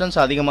 ஆனா டிஸ்டன்ஸ்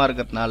அதிகமா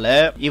இருக்கிறதுனால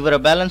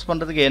இவரை பேலன்ஸ்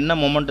பண்றதுக்கு என்ன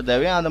மொமெண்ட்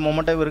தேவையோ அந்த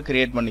மொமெண்ட்டை இவர்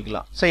கிரியேட்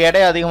பண்ணிக்கலாம். ஸோ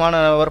எடை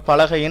அதிகமானவர்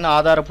பலகையின்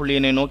ஆதார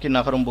புள்ளியினை நோக்கி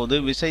நகரும்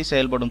போது விசை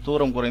செயல்படும்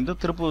தூரம் குறைந்து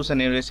திருப்பு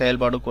விசையினுடைய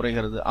செயல்பாடு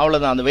குறைகிறது. அவ்வளவு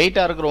அந்த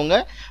வெயிட்டா இருக்கிறவங்க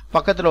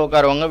பக்கத்துல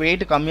உட்காருவாங்க,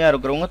 வெயிட் கம்மியா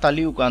இருக்கிறவங்க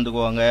தள்ளி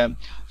உட்காந்துக்குவாங்க.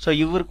 ஸோ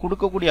இவர்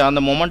கொடுக்கக்கூடிய அந்த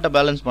மொமெண்ட்டை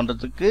பேலன்ஸ்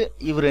பண்றதுக்கு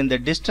இவர் இந்த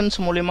டிஸ்டன்ஸ்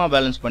மூலியமா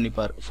பேலன்ஸ்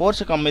பண்ணிப்பார்.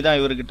 ஃபோர்ஸ் கம்மி தான்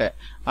இவர்கிட்ட,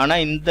 ஆனா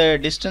இந்த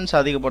டிஸ்டன்ஸ்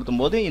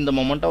அதிகப்படுத்தும் போது இந்த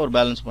மொமெண்ட்டை அவர்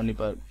பேலன்ஸ்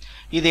பண்ணிப்பார்.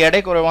 இது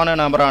எடை குறைவான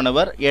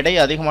நபரானவர் எடை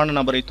அதிகமான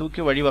நபரை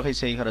தூக்கி வழிவகை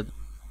செய்கிறது.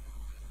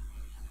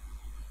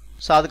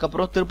 ஸோ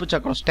அதுக்கப்புறம் திருப்பு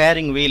சக்கரம்,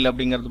 ஸ்டேரிங் வீல்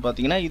அப்படிங்கிறது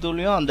பார்த்தீங்கன்னா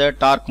இதுலயும் அந்த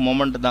டார்க்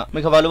மொமெண்ட் தான்.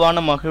 மிக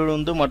வலுவான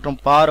மகிழுந்து மற்றும்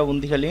பார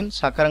உந்திகளின்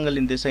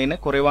சக்கரங்களின் திசையினை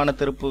குறைவான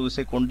திருப்பு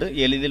விசை கொண்டு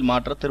எளிதில்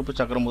மாற்ற திருப்பு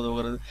சக்கரம்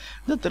உதவுகிறது.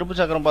 இந்த திருப்பு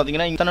சக்கரம்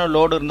பார்த்தீங்கன்னா இத்தனை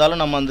லோடு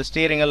இருந்தாலும் நம்ம அந்த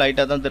ஸ்டீரிங்கை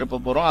லைட்டாக தான்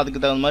திருப்ப போகிறோம்.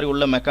 அதுக்கு தகுந்த மாதிரி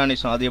உள்ள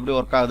மெக்கானிசம் அது எப்படி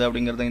ஒர்க் ஆகுது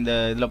அப்படிங்கிறத இந்த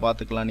இதில்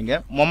பார்த்துக்கலாம்.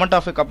 நீங்கள் மொமெண்ட்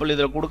ஆஃப் கப்பல்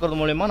இதில் கொடுக்கறது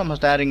மூலியமா நம்ம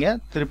ஸ்டேரிங்கை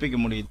திருப்பிக்க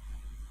முடியுது.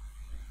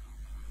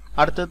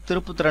 அடுத்து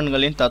திருப்பு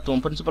திறன்களின்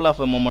தத்துவம், பிரின்சிபல்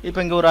ஆஃப் மொமெண்ட்.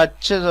 இப்போ இங்கே ஒரு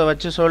அச்சு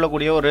வச்சு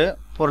சொல்லக்கூடிய ஒரு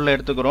பொருளை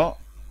எடுத்துக்கிறோம்.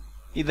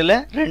 இதுல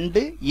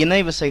 2 இணை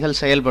விசைகள்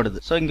செயல்படுது.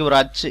 ஸோ இங்க ஒரு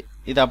அச்சு,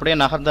 இது அப்படியே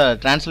நகர்ந்த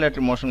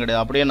டிரான்ஸ்லேட்டரி மோஷன்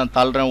கிடையாது, அப்படியே நான்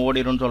தள்ளுறேன்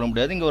ஓடிடும்னு சொல்ல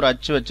முடியாது. இங்க ஒரு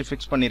அச்சு வச்சு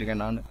ஃபிக்ஸ்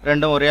பண்ணியிருக்கேன். நான்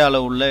ரெண்டும் ஒரே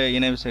அளவு உள்ள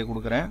இணை விசை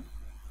கொடுக்குறேன்.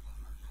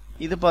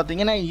 இது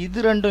பாத்தீங்கன்னா இது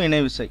ரெண்டும் இணை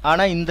விசை,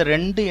 ஆனா இந்த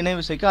 2 இணை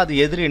விசைக்கு அது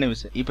எதிர் இணை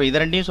விசை. இப்போ இது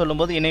ரெண்டையும்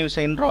சொல்லும்போது இணை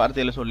விசைன்ற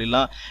வார்த்தையில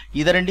சொல்லிடலாம்.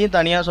 இது ரெண்டையும்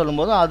தனியா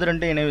சொல்லும்போது அது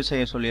 2 இணை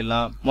விசையை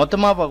சொல்லிடலாம்.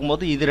 மொத்தமா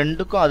பார்க்கும்போது இது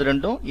ரெண்டுக்கும் அது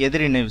ரெண்டும்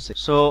எதிர் இணை விசை.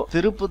 ஸோ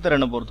திருப்பு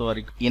திறனை பொறுத்த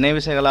வரைக்கும் இணை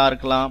விசைகளா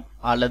இருக்கலாம்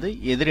அல்லது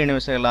எதிர் இணை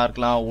விசைகளா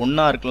இருக்கலாம்,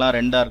 1 இருக்கலாம்,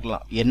 2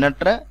 இருக்கலாம்,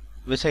 எண்ணற்ற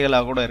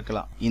விசைகளாக கூட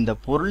இருக்கலாம். இந்த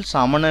பொருள்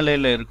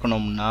சமநிலையில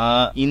இருக்கணும்னா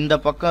இந்த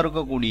பக்கம்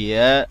இருக்கக்கூடிய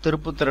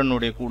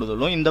திருப்புத்திறனுடைய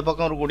கூடுதலும் இந்த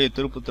பக்கம் இருக்கக்கூடிய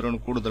திருப்புத்திறன்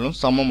கூடுதலும்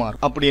சமமா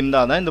இருக்கும். அப்படி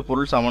இருந்தாதான் இந்த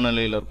பொருள்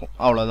சமநிலையில இருக்கும்.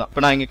 அவ்வளவுதான்.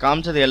 இப்ப நான் இங்க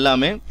காமிச்சது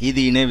எல்லாமே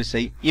இது இணை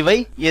விசை, இவை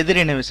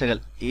எதிர் இணை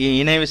விசைகள்.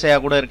 இணை விசையா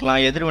கூட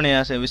இருக்கலாம், எதிர்வினை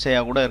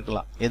விசையா கூட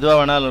இருக்கலாம், எதுவா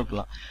வேணாலும்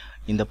இருக்கலாம்.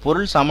 இந்த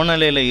பொருள்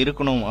சமநிலையில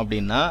இருக்கணும்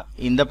அப்படின்னா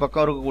இந்த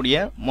பக்கம் இருக்கக்கூடிய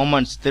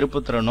மொமெண்ட்ஸ்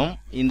திருப்புத்திறனும்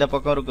இந்த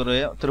பக்கம் இருக்கிற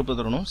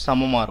திருப்புத்திறனும்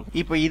சமமா இருக்கும்.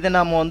 இப்போ இதை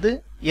நாம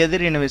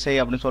எதிர் இணை விசை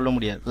அப்படின்னு சொல்ல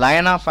முடியாது.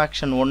 லைன் ஆஃப்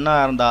ஆக்ஷன் ஒன்னா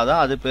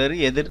இருந்தாதான் அது பேரு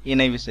எதிர்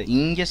இணை விசை.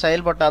 இங்க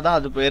செயல்பட்டாதான்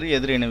அது பேரு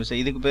எதிர் இணை விசை.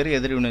 இதுக்கு பேரு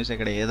எதிர் இணை விசை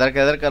கிடையாது.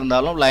 எதற்கு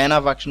இருந்தாலும் லைன்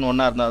ஆஃப் ஆக்ஷன்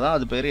ஒன்னா இருந்தாதான்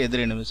அது பேரு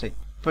எதிர் இணை விசை.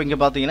 இப்போ இங்க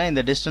பாத்தீங்கன்னா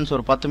இந்த டிஸ்டன்ஸ்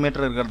ஒரு 10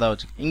 மீட்டர் இருக்கிறதா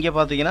வச்சு, இங்க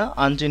பாத்தீங்கன்னா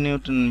 5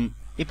 நியூட்டன்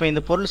இப்போ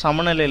இந்த பொருள்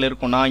சமநிலையில்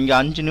இருக்கும். நான் இங்கே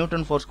 5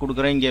 நியூட்டன் ஃபோர்ஸ்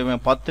கொடுக்குறேன், இங்கே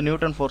 10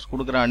 நியூட்டன் ஃபோர்ஸ்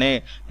கொடுக்குறானே,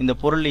 இந்த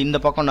பொருள் இந்த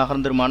பக்கம்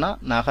நகர்ந்துருமானா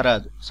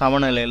நகராது,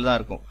 சமநிலையில் தான்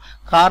இருக்கும்.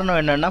 காரணம்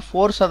என்னென்னா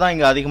ஃபோர்ஸை தான்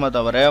இங்கே அதிகமாக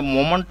தவிர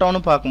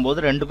மொமெண்டம்னு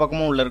பார்க்கும்போது ரெண்டு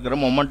பக்கமும் உள்ள இருக்கிற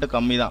மொமெண்ட்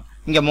கம்மி தான்.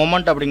 இங்கே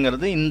மொமெண்ட்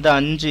அப்படிங்கிறது இந்த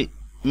 5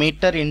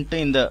 மீட்டர் இன்ட்டு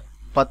இந்த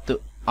 10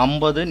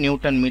 50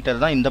 நியூட்டன் மீட்டர்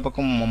தான் இந்த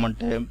பக்கம்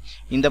மொமெண்ட்டு.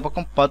 இந்த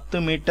பக்கம்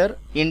 10 மீட்டர்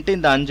இன்ட்டு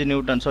இந்த 5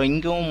 நியூட்டன். ஸோ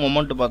இங்கேயும்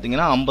மொமெண்ட்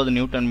பார்த்தீங்கன்னா 50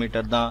 நியூட்டன்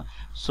மீட்டர் தான்.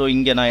 ஸோ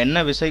இங்கே நான்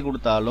என்ன விசை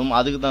கொடுத்தாலும்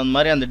அதுக்கு தகுந்த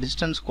மாதிரி அந்த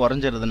டிஸ்டன்ஸ்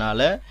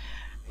குறைஞ்சிறதுனால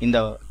இந்த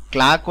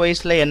கிளாக்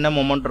வைஸில் என்ன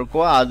மொமெண்ட்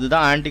இருக்கோ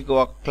அதுதான் ஆன்டி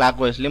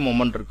கிளாக் வைஸ்லேயும்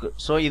மொமெண்ட் இருக்குது.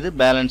 ஸோ இது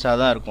பேலன்ஸாக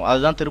தான் இருக்கும்.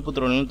 அதுதான்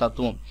திருப்புத்திறனின்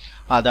தத்துவம்.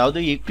 அதாவது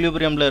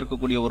ஈக்லிபிரியமில்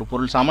இருக்கக்கூடிய ஒரு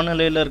பொருள்,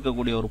 சமநிலையில்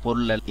இருக்கக்கூடிய ஒரு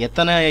பொருள்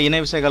எத்தனை இணை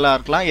விசைகளாக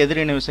இருக்கலாம்,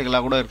 எதிர் இணை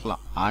விசைகளாக கூட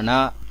இருக்கலாம்.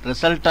 ஆனால்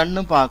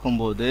ரிசல்டன்னு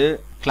பார்க்கும்போது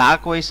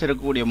கிளாக் வைஸ்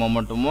இருக்கக்கூடிய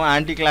மொமெண்ட்டமும்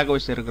ஆன்டி கிளாக்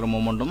வைஸ் இருக்கிற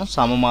மொமெண்ட்டமும்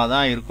சமமாக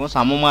தான் இருக்கும்.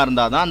 சமமாக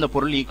இருந்தால் தான் அந்த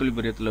பொருள்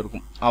ஈக்குலிபிரியத்தில்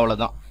இருக்கும்.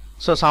 அவ்வளோதான்.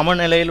 ஸோ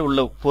சமநிலையில்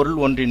உள்ள பொருள்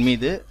ஒன்றின்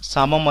மீது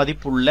சம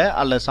மதிப்புள்ள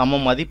அல்லது சம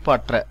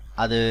மதிப்பற்ற,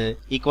 அது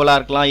ஈக்குவலாக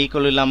இருக்கலாம்,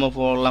 ஈக்குவல் இல்லாமல்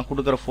போகலாம்,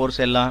 கொடுக்குற ஃபோர்ஸ்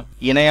எல்லாம்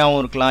இணையாகவும்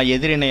இருக்கலாம்,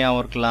 எதிர் இணையாகவும்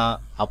இருக்கலாம்.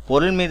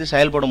 அப்பொருள் மீது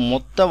செயல்படும்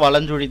மொத்த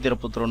வலஞ்சுழி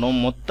திருப்புத்திறனும்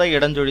மொத்த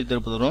இடஞ்சுழி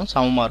திருப்புத்திறனும்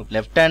சமமாக இருக்கும்.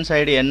 லெஃப்ட் ஹேண்ட்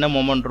சைடு என்ன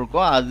மொமெண்ட்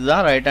இருக்கோ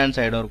அதுதான் ரைட் ஹேண்ட்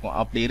சைடும் இருக்கும்.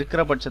 அப்படி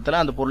இருக்கிற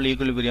பட்சத்தில் அந்த பொருள்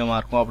ஈக்குலிபிரியமாக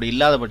இருக்கும். அப்படி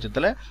இல்லாத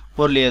பட்சத்தில்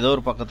பொருள் ஏதோ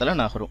ஒரு பக்கத்தில்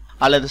நகரும்.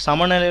 அல்லது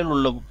சமநிலையில்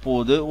உள்ள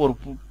போது ஒரு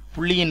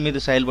புள்ளியின் மீது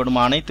செயல்படும்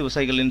அனைத்து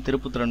விசைகளின்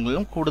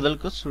திருப்புத்திறன்களும்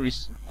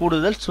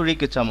கூடுதல்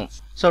சுழிக்கு சமம்.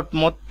 ஸோ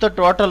மொத்த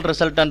டோட்டல்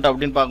ரிசல்டன்ட்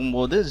அப்படின்னு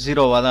பார்க்கும்போது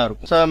 0வாக தான்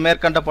இருக்கும். ஸோ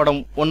மேற்கண்ட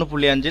படம்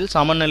 1.5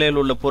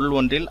 சமநிலையில் உள்ள பொருள்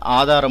ஒன்றில்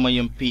ஆதார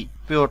மையம் P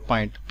பிவோட்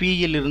பாயிண்ட்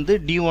Pயில் இருந்து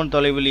D1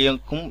 தொலைவில்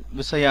இயக்கும்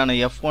விசையான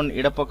F1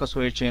 இடப்பக்க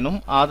சுழற்சியினும்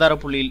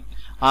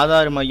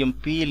ஆதார மையம்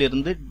Pயில்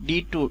இருந்து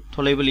D2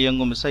 தொலைவில்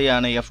இயங்கும்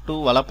விசையான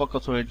F2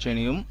 வலப்பக்க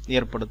சுழற்சியினையும்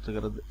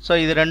ஏற்படுத்துகிறது.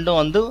 ஸோ இது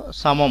ரெண்டும்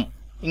சமம்.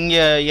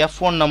 இங்கே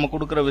F1 நம்ம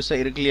கொடுக்குற விசை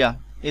இருக்கு இல்லையா,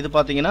 இது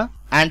பார்த்தீங்கன்னா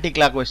anti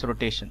clock wise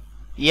rotation.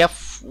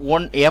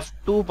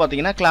 F2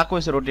 பார்த்தீங்கன்னா கிளாக்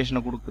வைஸ்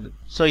ரொட்டேஷனை கொடுக்குது.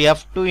 So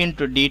F2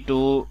 into D2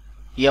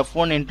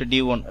 F1 into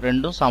D1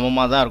 ரெண்டும்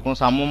சமமாக தான் இருக்கும்.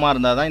 சமமாக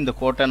இருந்தால் தான் இந்த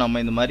கோட்டை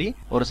நம்ம இந்த மாதிரி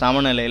ஒரு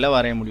சமநிலையில்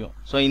வரைய முடியும்.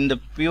 ஸோ இந்த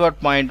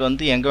பிவட் பாயிண்ட்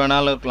எங்கே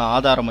வேணாலும் இருக்கலாம்,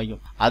 ஆதார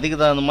மையம். அதுக்கு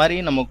தகுந்த மாதிரி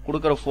நம்ம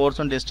கொடுக்குற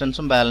ஃபோர்ஸும்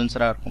டிஸ்டன்ஸும்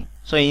பேலன்ஸராக இருக்கும்.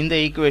 ஸோ இந்த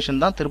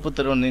ஈக்குவேஷன் தான்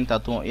திருப்புத்திறனின்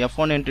தத்துவம்.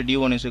 F1 into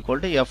D1 is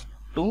equal to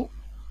F2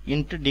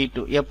 into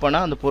D2. எப்போனா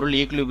அந்த பொருள்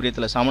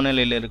ஈக்குலிபிரியத்தில்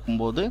சமநிலையில்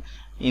இருக்கும்போது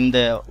இந்த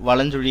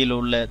வலஞ்சுழியில்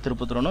உள்ள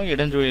திருப்புத்திறனும்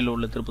இடஞ்சுழியில்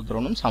உள்ள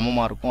திருப்புத்திறனும்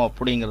சமமாக இருக்கும்.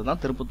 அப்படிங்கிறது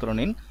தான்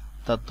திருப்புத்திறனின்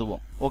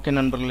தத்துவம். ஓகே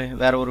நண்பர்களே,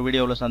 வேற ஒரு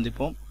வீடியோவில்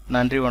சந்திப்போம்.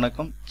 நன்றி,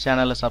 வணக்கம்.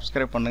 சேனலை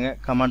சப்ஸ்கிரைப் பண்ணுங்கள்,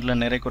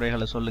 கமெண்ட்டில் நிறை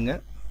குறைகளை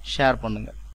சொல்லுங்கள், ஷேர் பண்ணுங்கள்.